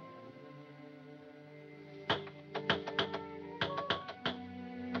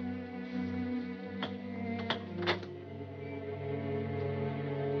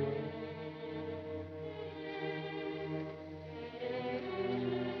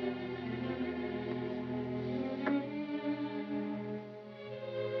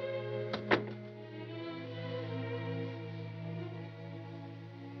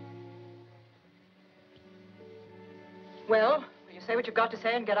 Well, will you say what you've got to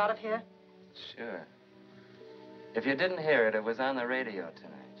say and get out of here? Sure. If you didn't hear it, it was on the radio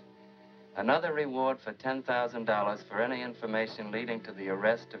tonight. Another reward for $10,000 for any information leading to the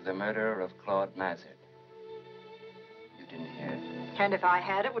arrest of the murderer of Claude Mazur. You didn't hear it? And if I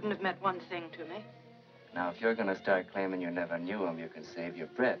had, it wouldn't have meant one thing to me. Now, if you're going to start claiming you never knew him, you can save your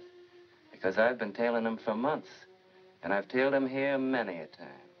breath. Because I've been tailing him for months. And I've tailed him here many a time.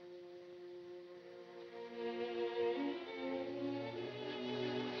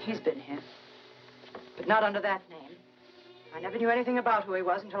 He's been here, but not under that name. I never knew anything about who he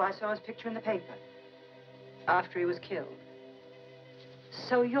was until I saw his picture in the paper, after he was killed.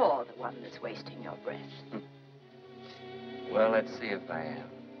 So you're the one that's wasting your breath. Well, let's see if I am.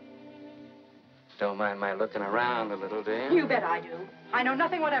 Don't mind my looking around a little, do you? You bet I do. I know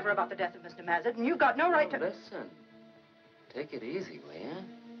nothing whatever about the death of Mr. Mazid, and you've got no right to... Listen. take it easy, will you?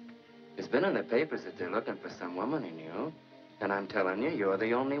 It's been in the papers that they're looking for some woman he knew, and I'm telling you, you're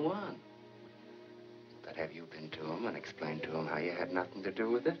the only one. But have you been to him and explained to him how you had nothing to do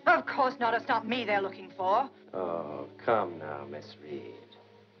with it? Of course not. It's not me they're looking for. Oh, come now, Miss Reed.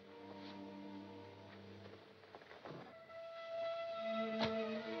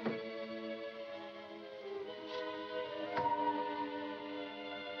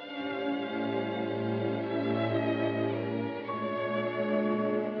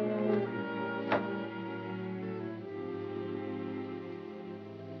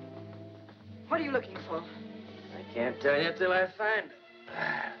 What are you looking for? I can't tell you till I find it.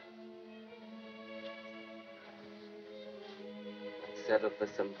 Settle for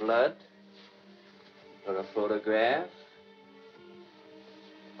some blood? Or a photograph?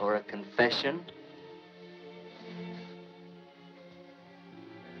 Or a confession?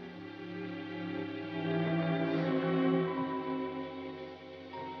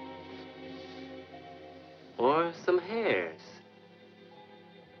 Or some hairs?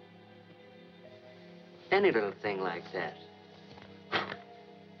 Any little thing like that.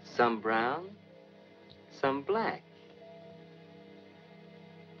 Some brown, some black.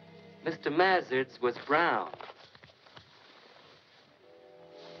 Mr. Mazard's was brown.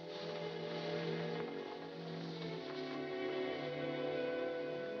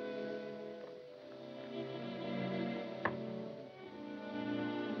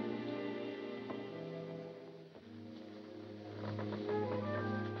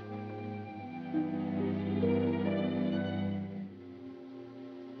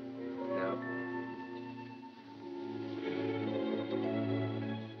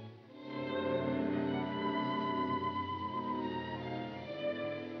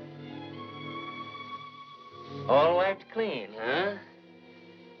 All wiped clean, huh?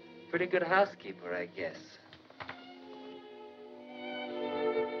 Pretty good housekeeper, I guess.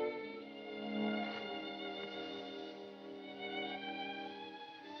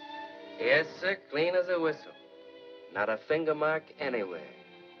 Yes, sir, clean as a whistle. Not a finger mark anywhere.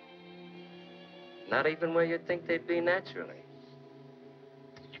 Not even where you'd think they'd be naturally.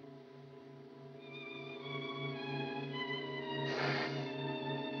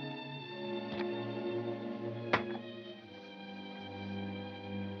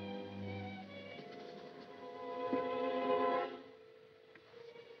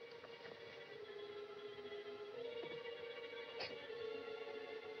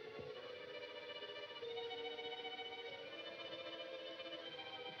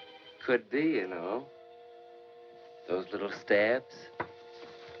 Could be, you know. Those little stabs.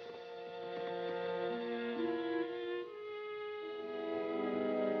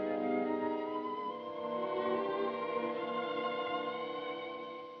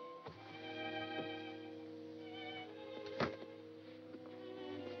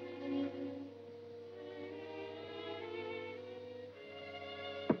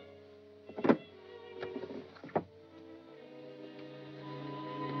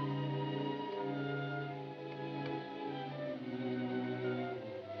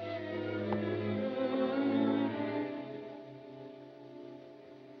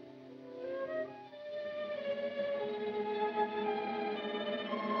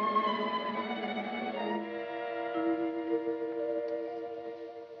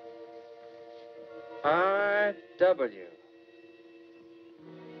 R.W.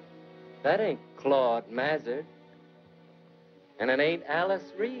 That ain't Claude Mazard. And it ain't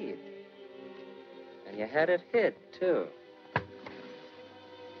Alice Reed. And you had it hid, too.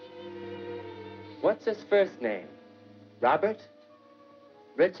 What's his first name? Robert?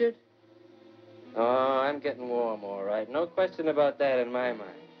 Richard? Oh, I'm getting warm, all right. No question about that in my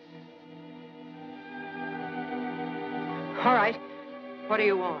mind. All right. What do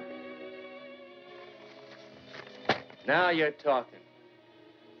you want? Now you're talking.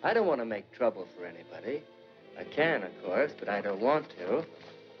 I don't want to make trouble for anybody. I can, of course, but I don't want to.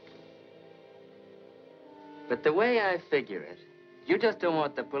 But the way I figure it, you just don't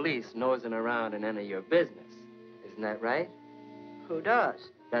want the police nosing around in any of your business. Isn't that right? Who does?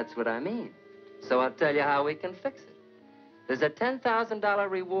 That's what I mean. So I'll tell you how we can fix it. There's a $10,000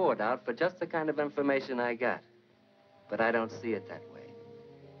 reward out for just the kind of information I got. But I don't see it that way.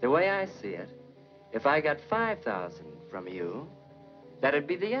 The way I see it, if I got $5,000 from you, that'd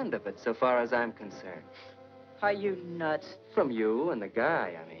be the end of it, so far as I'm concerned. Are you nuts? From you and the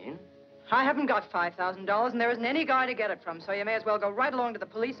guy, I mean. I haven't got $5,000, and there isn't any guy to get it from, so you may as well go right along to the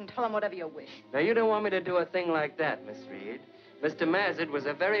police and tell them whatever you wish. Now, you don't want me to do a thing like that, Miss Reed. Mr. Mazard was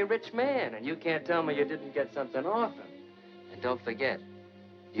a very rich man, and you can't tell me you didn't get something off him. And don't forget,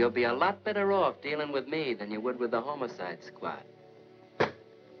 You'll be a lot better off dealing with me than you would with the homicide squad.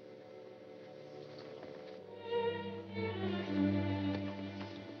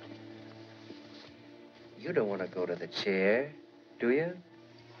 You don't want to go to the chair, do you?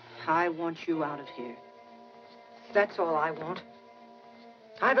 I want you out of here. That's all I want.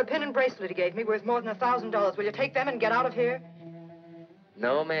 I have a pin and bracelet he gave me worth more than $1,000. Will you take them and get out of here?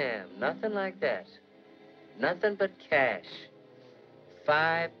 No, ma'am. Nothing like that. Nothing but cash.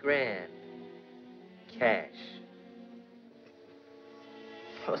 $5 grand. Cash.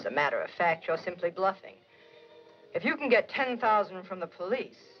 Well, as a matter of fact, you're simply bluffing. If you can get $10,000 from the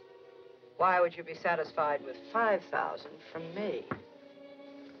police, why would you be satisfied with $5,000 from me?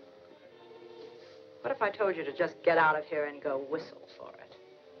 What if I told you to just get out of here and go whistle for it?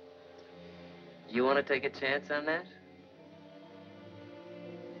 You want to take a chance on that?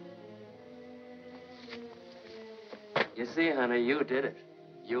 You see, honey, you did it.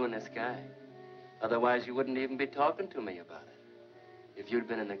 You and this guy. Otherwise, you wouldn't even be talking to me about it. If you'd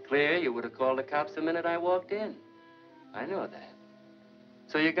been in the clear, you would have called the cops the minute I walked in. I know that.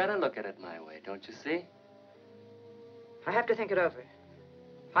 So you gotta look at it my way, don't you see? I have to think it over.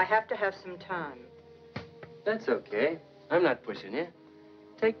 I have to have some time. That's okay. I'm not pushing you.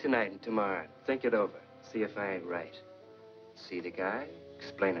 Take tonight and tomorrow. Think it over. See if I ain't right. See the guy,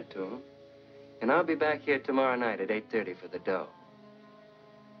 explain it to him. And I'll be back here tomorrow night at 8:30 for the dough.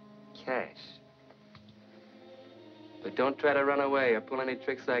 Cash. But don't try to run away or pull any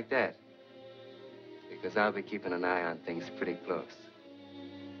tricks like that. Because I'll be keeping an eye on things pretty close.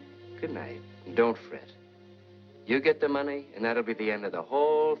 Good night, and don't fret. You get the money, and that'll be the end of the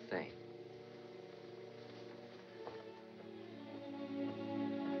whole thing.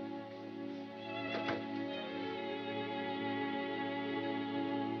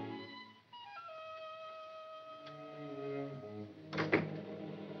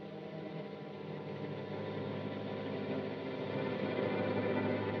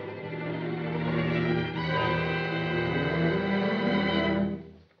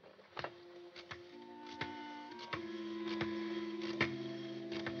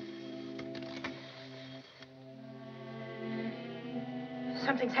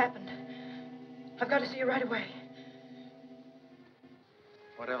 Something's happened. I've got to see you right away.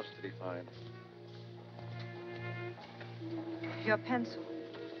 What else did he find? Your pencil.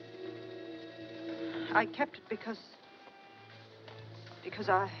 I kept it because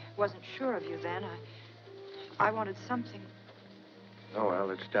I wasn't sure of you then. I wanted something. Oh, well,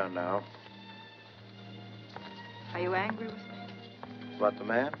 it's done now. Are you angry with me? What, the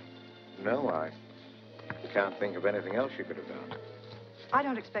man? No, I can't think of anything else you could have done. I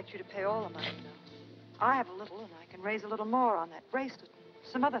don't expect you to pay all the money, though. I have a little, and I can raise a little more on that bracelet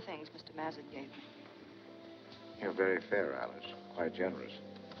and some other things Mr. Mazet gave me. You're very fair, Alice. Quite generous.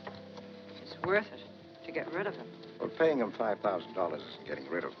 It's worth it to get rid of him. Well, paying him $5,000 isn't getting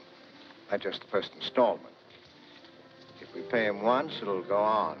rid of him. That's just the first installment. If we pay him once, it'll go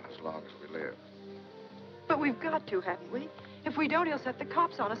on as long as we live. But we've got to, haven't we? If we don't, he'll set the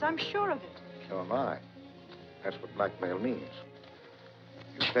cops on us. I'm sure of it. So am I. That's what blackmail means.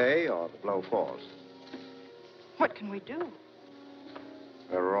 You pay or the blow falls. What can we do?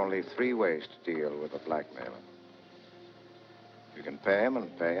 There are only 3 ways to deal with a blackmailer. You can pay him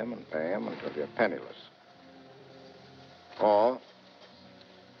and pay him and pay him until you're penniless. Or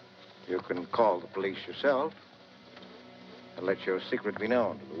you can call the police yourself and let your secret be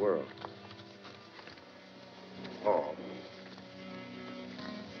known to the world. Or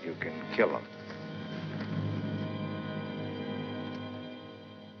you can kill him.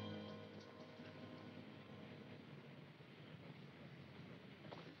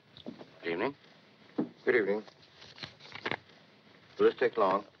 Good evening. Good evening. Will this take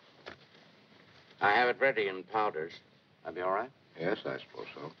long? I have it ready in powders. That'll be all right? Yes, I suppose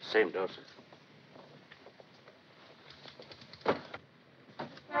so. Same doses.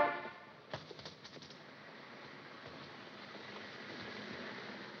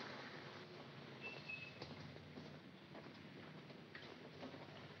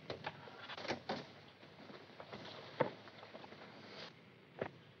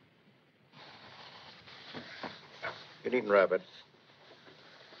 You're eating rabbit.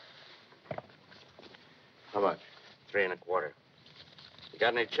 How much? 3 1/4. You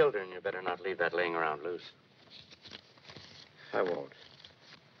got any children, you better not leave that laying around loose. I won't.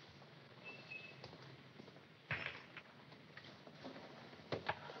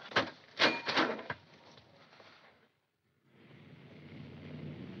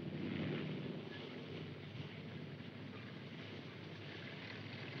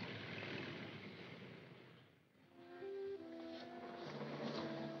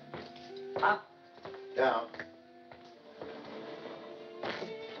 Up. Down.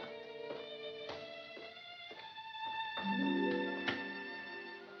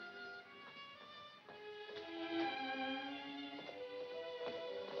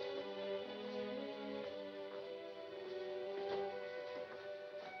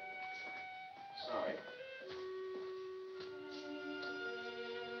 Sorry.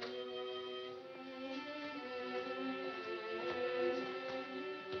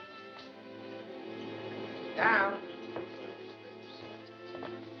 Down.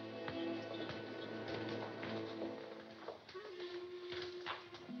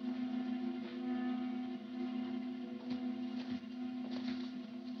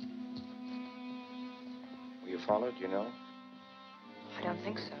 Were you followed, you know? I don't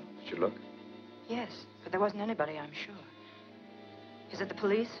think so. Did you look? Yes, but there wasn't anybody, I'm sure. Is it the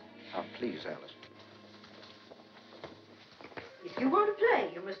police? Now, please, Alice. If you want to play,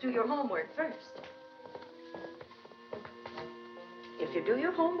 you must do your homework first. If you do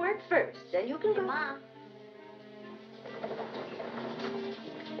your homework first, then you can go. Mom.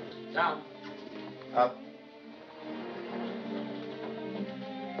 Down. Up.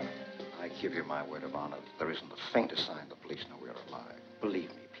 I give you my word of honor that there isn't the faintest sign the police know we're alive. Believe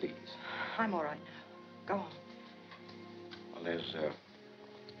me, please. I'm all right now. Go on. Well, there's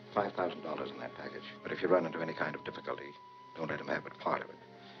 $5,000 in that package. But if you run into any kind of difficulty, don't let him have but part of it.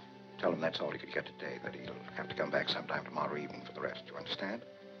 Tell him that's all he could get today, that he'll have to come back sometime tomorrow evening for the rest. You understand?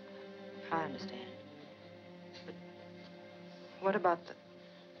 I understand. But what about the...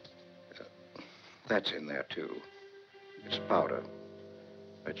 That's in there, too. It's powder.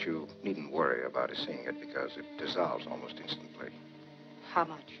 But you needn't worry about his seeing it because it dissolves almost instantly. How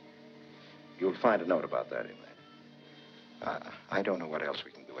much? You'll find a note about that in there. I don't know what else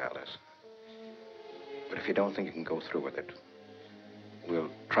we can do, Alice. But if you don't think you can go through with it, we'll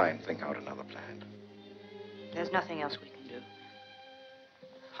try and think out another plan. There's nothing else we can do.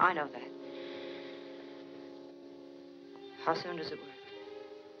 I know that. How soon does it work?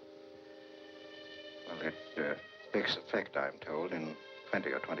 Well, it takes effect, I'm told, in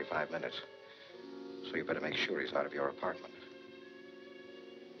 20 or 25 minutes. So you better make sure he's out of your apartment.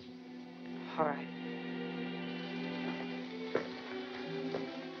 All right.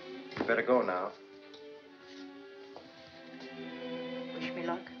 You better go now. Wish me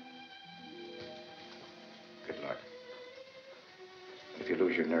luck. Good luck. And if you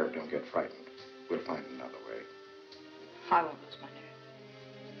lose your nerve, don't get frightened. We'll find another way. I won't lose my nerve.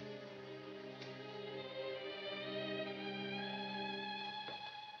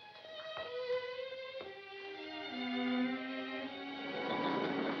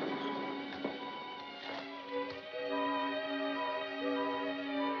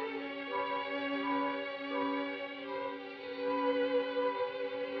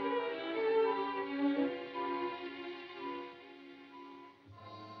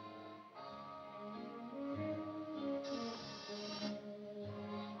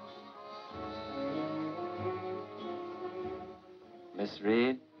 Miss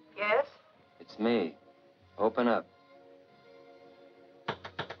Reed, Yes? it's me. Open up.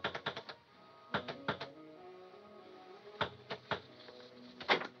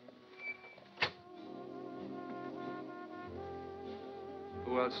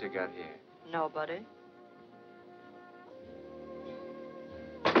 Who else you got here? Nobody.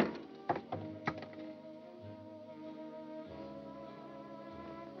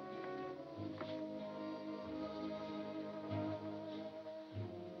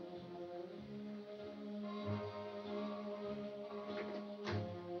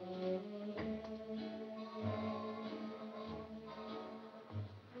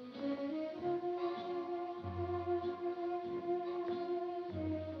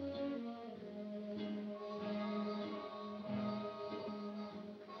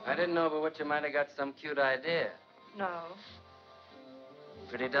 I didn't know but what you might have got some cute idea. No.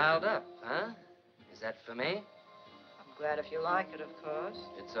 Pretty dialed up, huh? Is that for me? I'm glad if you like it, of course.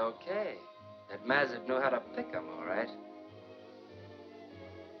 It's okay. That Mazet knew how to pick 'em, all right?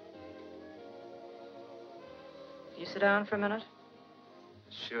 You sit down for a minute?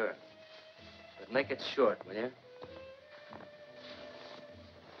 Sure. But make it short, will you?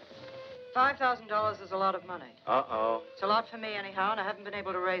 $5,000 is a lot of money. Uh-oh. It's a lot for me anyhow, and I haven't been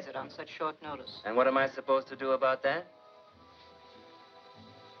able to raise it on such short notice. And what am I supposed to do about that?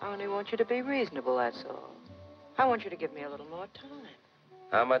 I only want you to be reasonable, that's all. I want you to give me a little more time.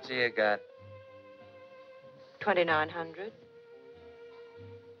 How much have you got? 2,900.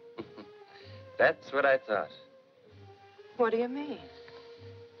 That's what I thought. What do you mean?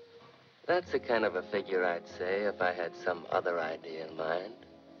 That's the kind of a figure I'd say if I had some other idea in mind.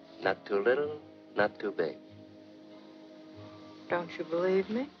 Not too little, not too big. Don't you believe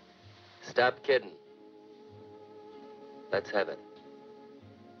me? Stop kidding. Let's have it.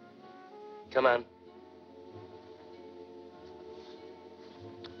 Come on.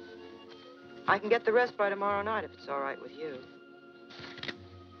 I can get the rest by tomorrow night if it's all right with you.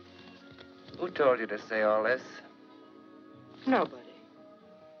 Who told you to say all this? Nobody.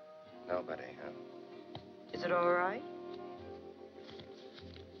 Nobody, huh? Is it all right?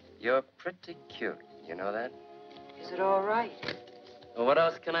 You're pretty cute. You know that? Is it all right? Well, what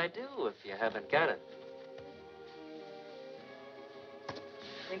else can I do if you haven't got it? I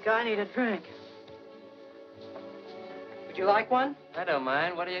think I need a drink. Would you like one? I don't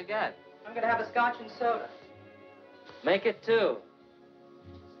mind. What do you got? I'm going to have a scotch and soda. Make it two.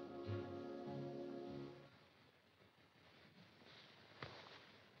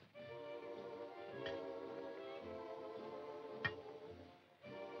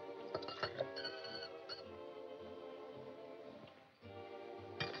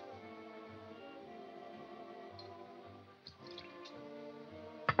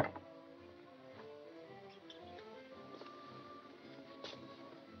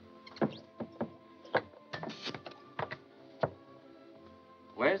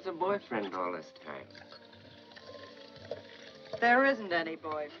 Where's the boyfriend all this time? There isn't any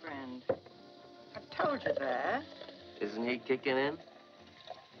boyfriend. I told you that. Isn't he kicking in?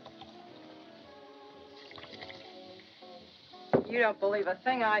 You don't believe a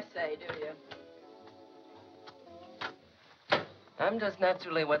thing I say, do you? I'm just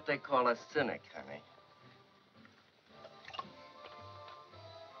naturally what they call a cynic, honey.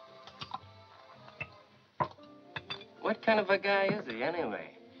 What kind of a guy is he,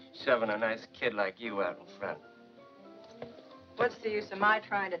 anyway? Shoving a nice kid like you out in front. What's the use of my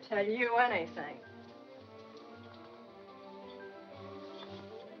trying to tell you anything?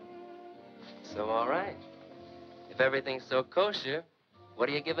 So, all right. If everything's so kosher, what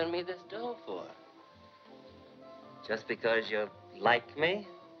are you giving me this dough for? Just because you like me?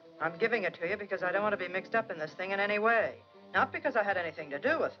 I'm giving it to you because I don't want to be mixed up in this thing in any way. Not because I had anything to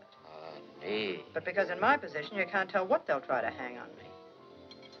do with it. Me. But because in my position, you can't tell what they'll try to hang on me.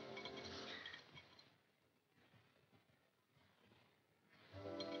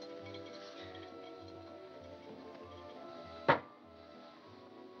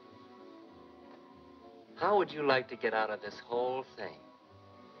 How would you like to get out of this whole thing?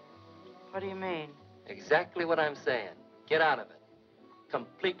 What do you mean? Exactly what I'm saying. Get out of it.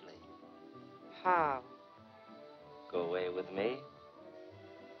 Completely. How? Go away with me.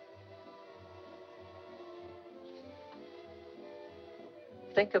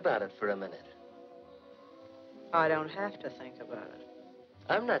 Think about it for a minute. I don't have to think about it.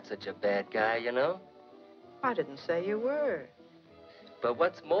 I'm not such a bad guy, you know. I didn't say you were. But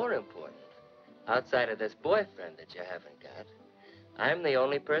what's more important, outside of this boyfriend that you haven't got, I'm the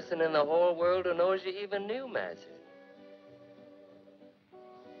only person in the whole world who knows you even knew Mazzy.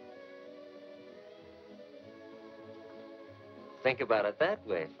 Think about it that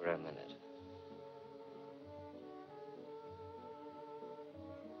way for a minute.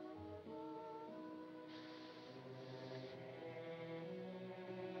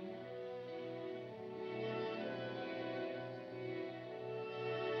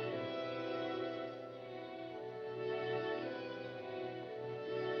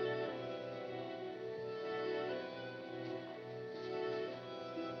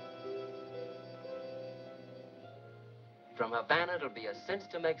 From Havana, it'll be a cinch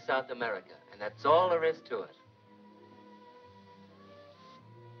to make South America, and that's all there is to it.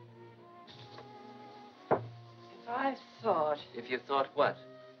 If I thought... If you thought what?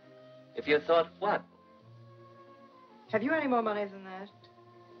 If you thought what? Have you any more money than that?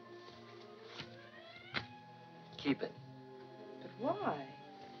 Keep it. But why?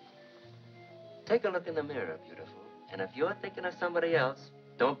 Take a look in the mirror, beautiful. And if you're thinking of somebody else,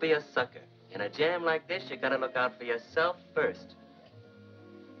 don't be a sucker. In a jam like this, you gotta look out for yourself first.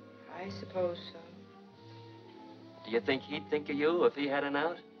 I suppose so. Do you think he'd think of you if he had an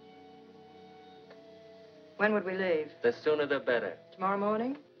out? When would we leave? The sooner the better. Tomorrow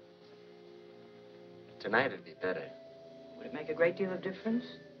morning? Tonight would be better. Would it make a great deal of difference?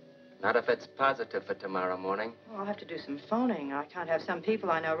 Not if it's positive for tomorrow morning. Well, I'll have to do some phoning. I can't have some people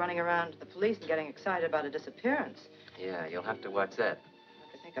I know running around to the police and getting excited about a disappearance. Yeah, you'll have to watch that.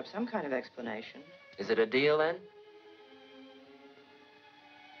 I have to think up some kind of explanation. Is it a deal, then?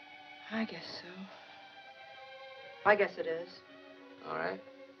 I guess so. I guess it is. All right.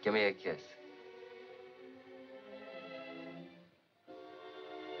 Give me a kiss.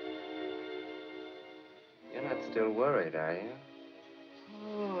 You're not still worried, are you?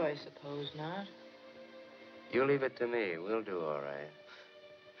 Oh, I suppose not. You leave it to me. We'll do all right.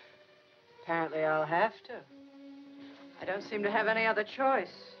 Apparently I'll have to. I don't seem to have any other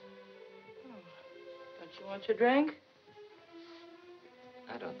choice. Oh, don't you want your drink?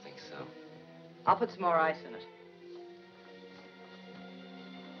 I don't think so. I'll put some more ice in it.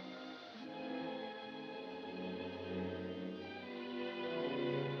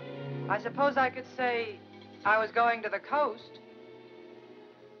 I suppose I could say I was going to the coast.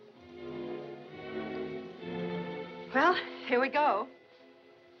 Well, here we go.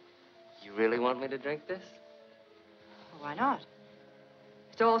 You really want me to drink this? Why not?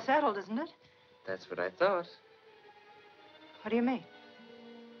 It's all settled, isn't it? That's what I thought. What do you mean?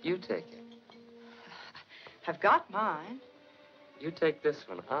 You take it. I've got mine. You take this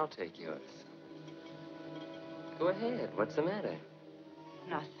one. I'll take yours. Go ahead. What's the matter?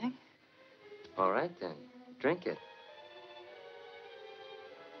 Nothing. All right, then. Drink it.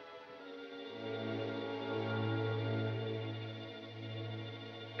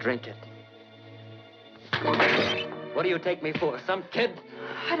 Drink it. What do you take me for? Some kid?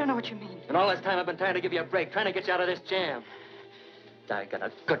 I don't know what you mean. And all this time I've been trying to give you a break, trying to get you out of this jam. I got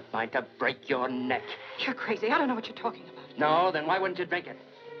a good mind to break your neck. You're crazy. I don't know what you're talking about. No, then why wouldn't you drink it?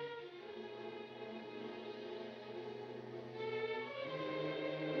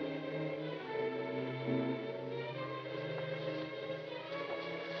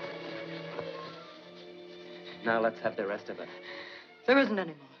 Now let's have the rest of it. There isn't any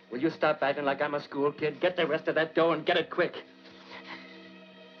more. Will you stop acting like I'm a school kid? Get the rest of that dough and get it quick.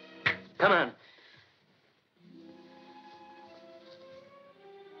 Come on.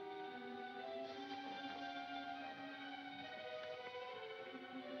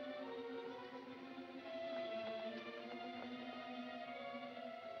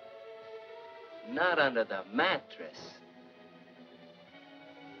 Not under the mattress.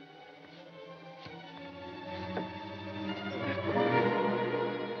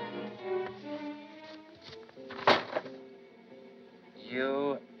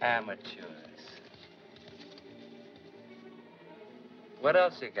 You amateurs. What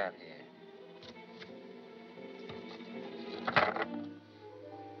else you got here?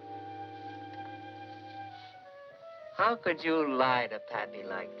 How could you lie to Pappy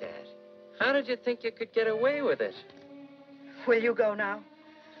like that? How did you think you could get away with it? Will you go now?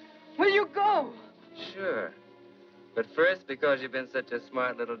 Will you go? Sure. But first, because you've been such a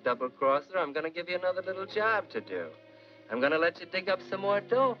smart little double-crosser, I'm going to give you another little job to do. I'm going to let you dig up some more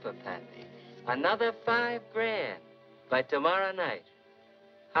dough for Pappy. Another $5,000 by tomorrow night.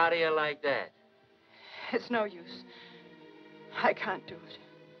 How do you like that? It's no use. I can't do it.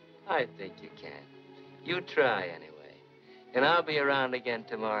 I think you can. You try anyway. And I'll be around again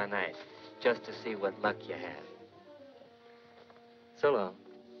tomorrow night, just to see what luck you have. So long.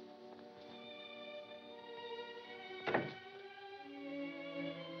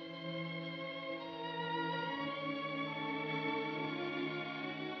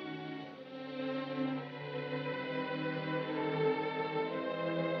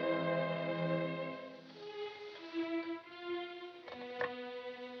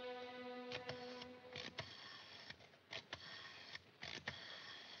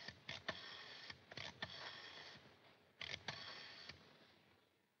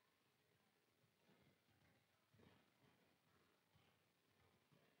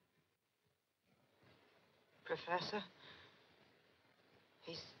 Professor,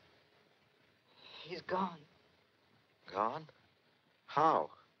 he's gone. Gone? How?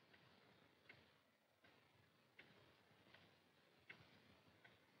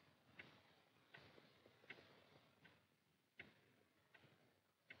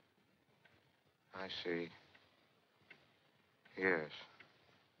 I see. Yes.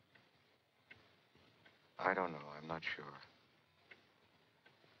 I don't know. I'm not sure.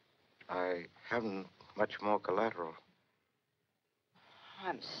 I haven't much more collateral.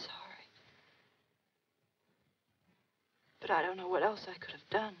 I'm sorry. But I don't know what else I could have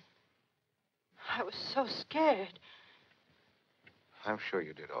done. I was so scared. I'm sure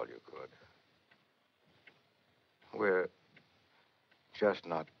you did all you could. We're just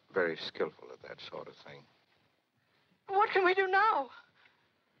not very skillful at that sort of thing. What can we do now?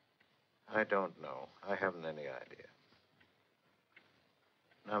 I don't know. I haven't any idea.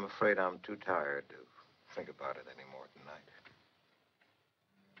 And I'm afraid I'm too tired to think about it anymore tonight.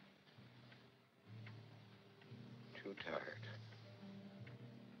 Too tired.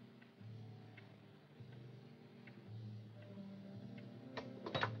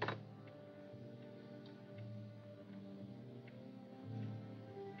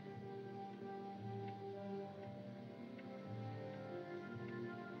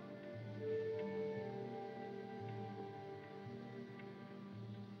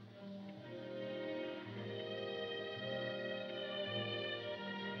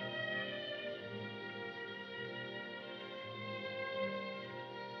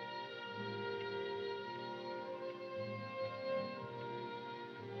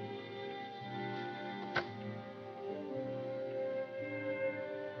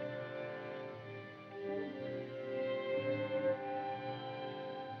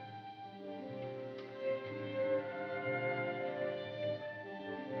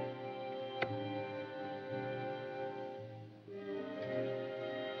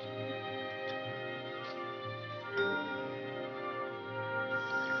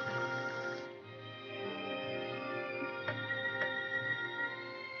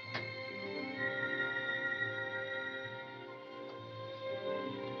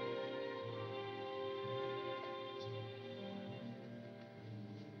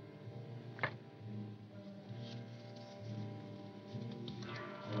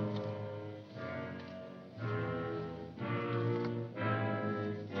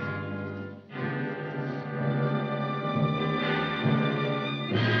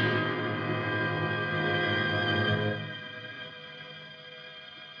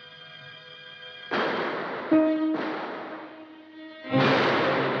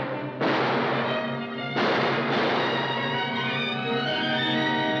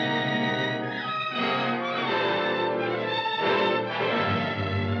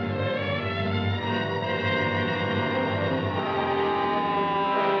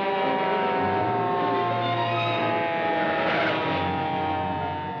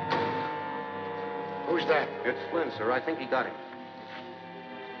 Who's that? It's Flynn, sir. I think he got him.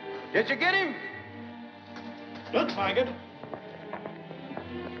 Did you get him? Looks like it.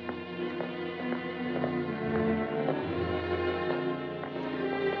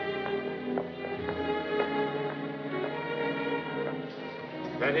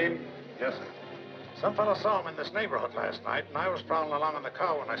 That him? Yes, sir. Some fellow saw him in this neighborhood last night, and I was prowling along in the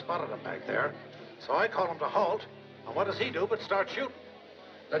car when I spotted him back there. So I called him to halt, and what does he do but start shooting?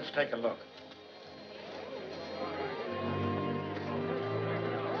 Let's take a look.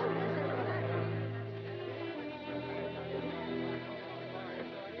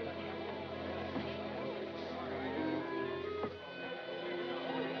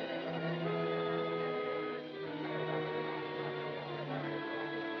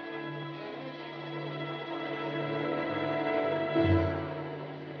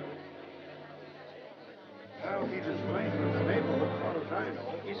 Well, he's as blamed in the neighborhood as far as I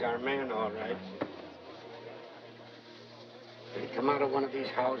know. He's our man, all right. Did he come out of one of these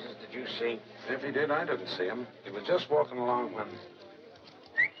houses, did you see? If he did, I didn't see him. He was just walking along when...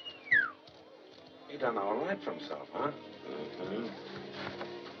 He done all right for himself, huh? Mm-hmm.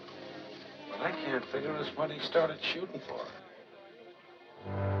 What I can't figure is what he started shooting for.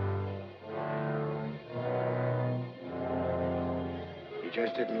 He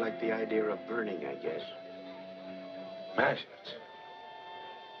just didn't like the idea of burning, I guess. Imagine it.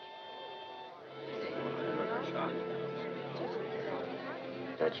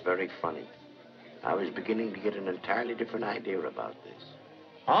 That's very funny. I was beginning to get an entirely different idea about this.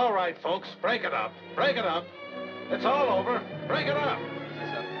 All right, folks, break it up. Break it up. It's all over. Break it up.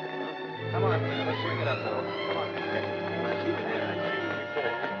 Come on, man. Let's break it up now. Come on. Let's keep it there.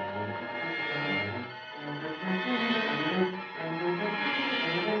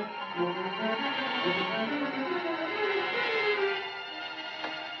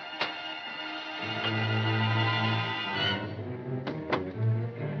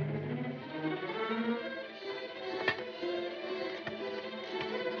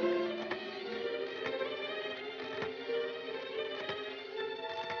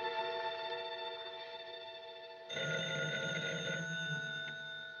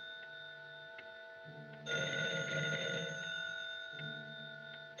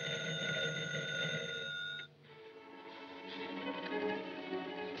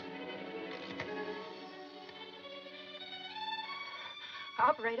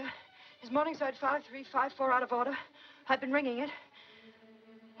 Operator, is Morningside 5354 out of order? I've been ringing it.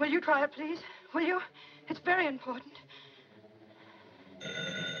 Will you try it, please? Will you? It's very important.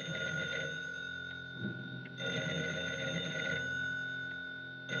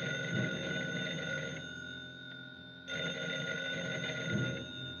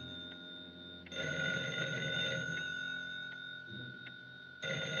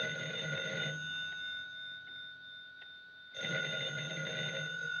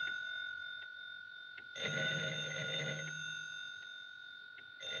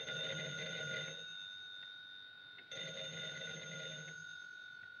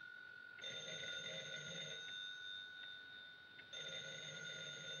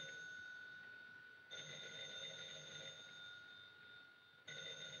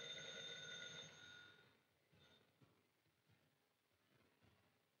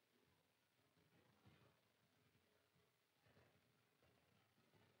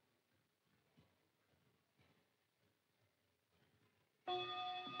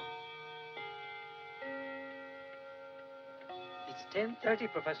 It's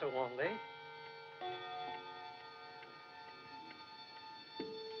 10:30, Professor Wanley.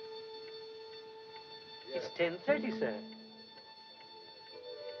 It's 10:30, sir.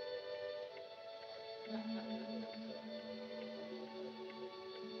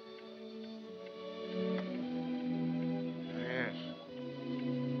 Yes.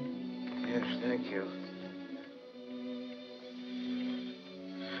 Yes, thank you.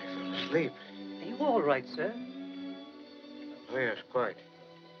 I fell asleep. Are you all right, sir? Oh, yes, quite.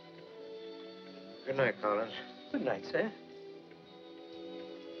 Good night, Collins. Good night, sir.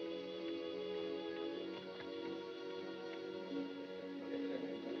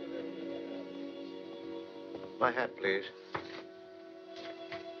 My hat, please.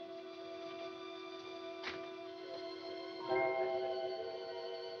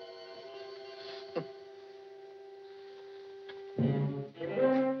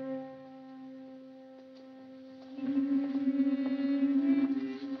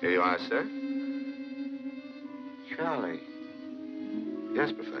 Here you are, sir. Charlie.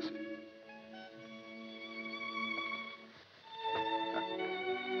 Yes, Professor.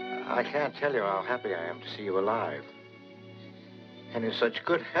 I can't tell you how happy I am to see you alive. And in such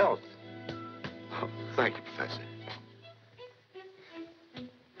good health. Oh, Thank you, Professor.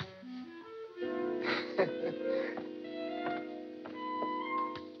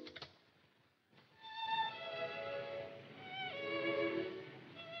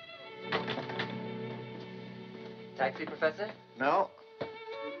 Taxi, Professor? No.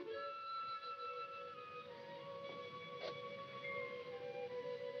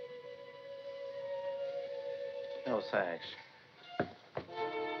 No, thanks.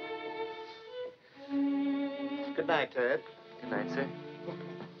 Good night, Ted. Good night, sir.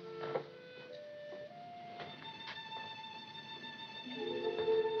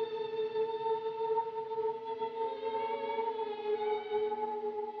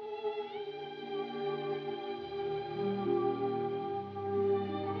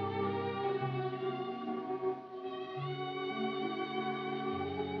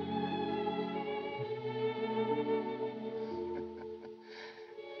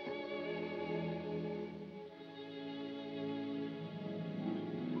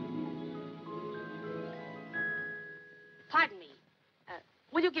 Pardon me.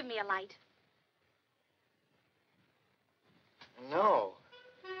 Will you give me a light? No.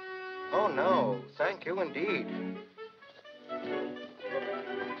 Oh, no. Thank you indeed.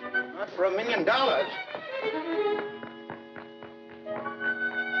 Not for $1 million.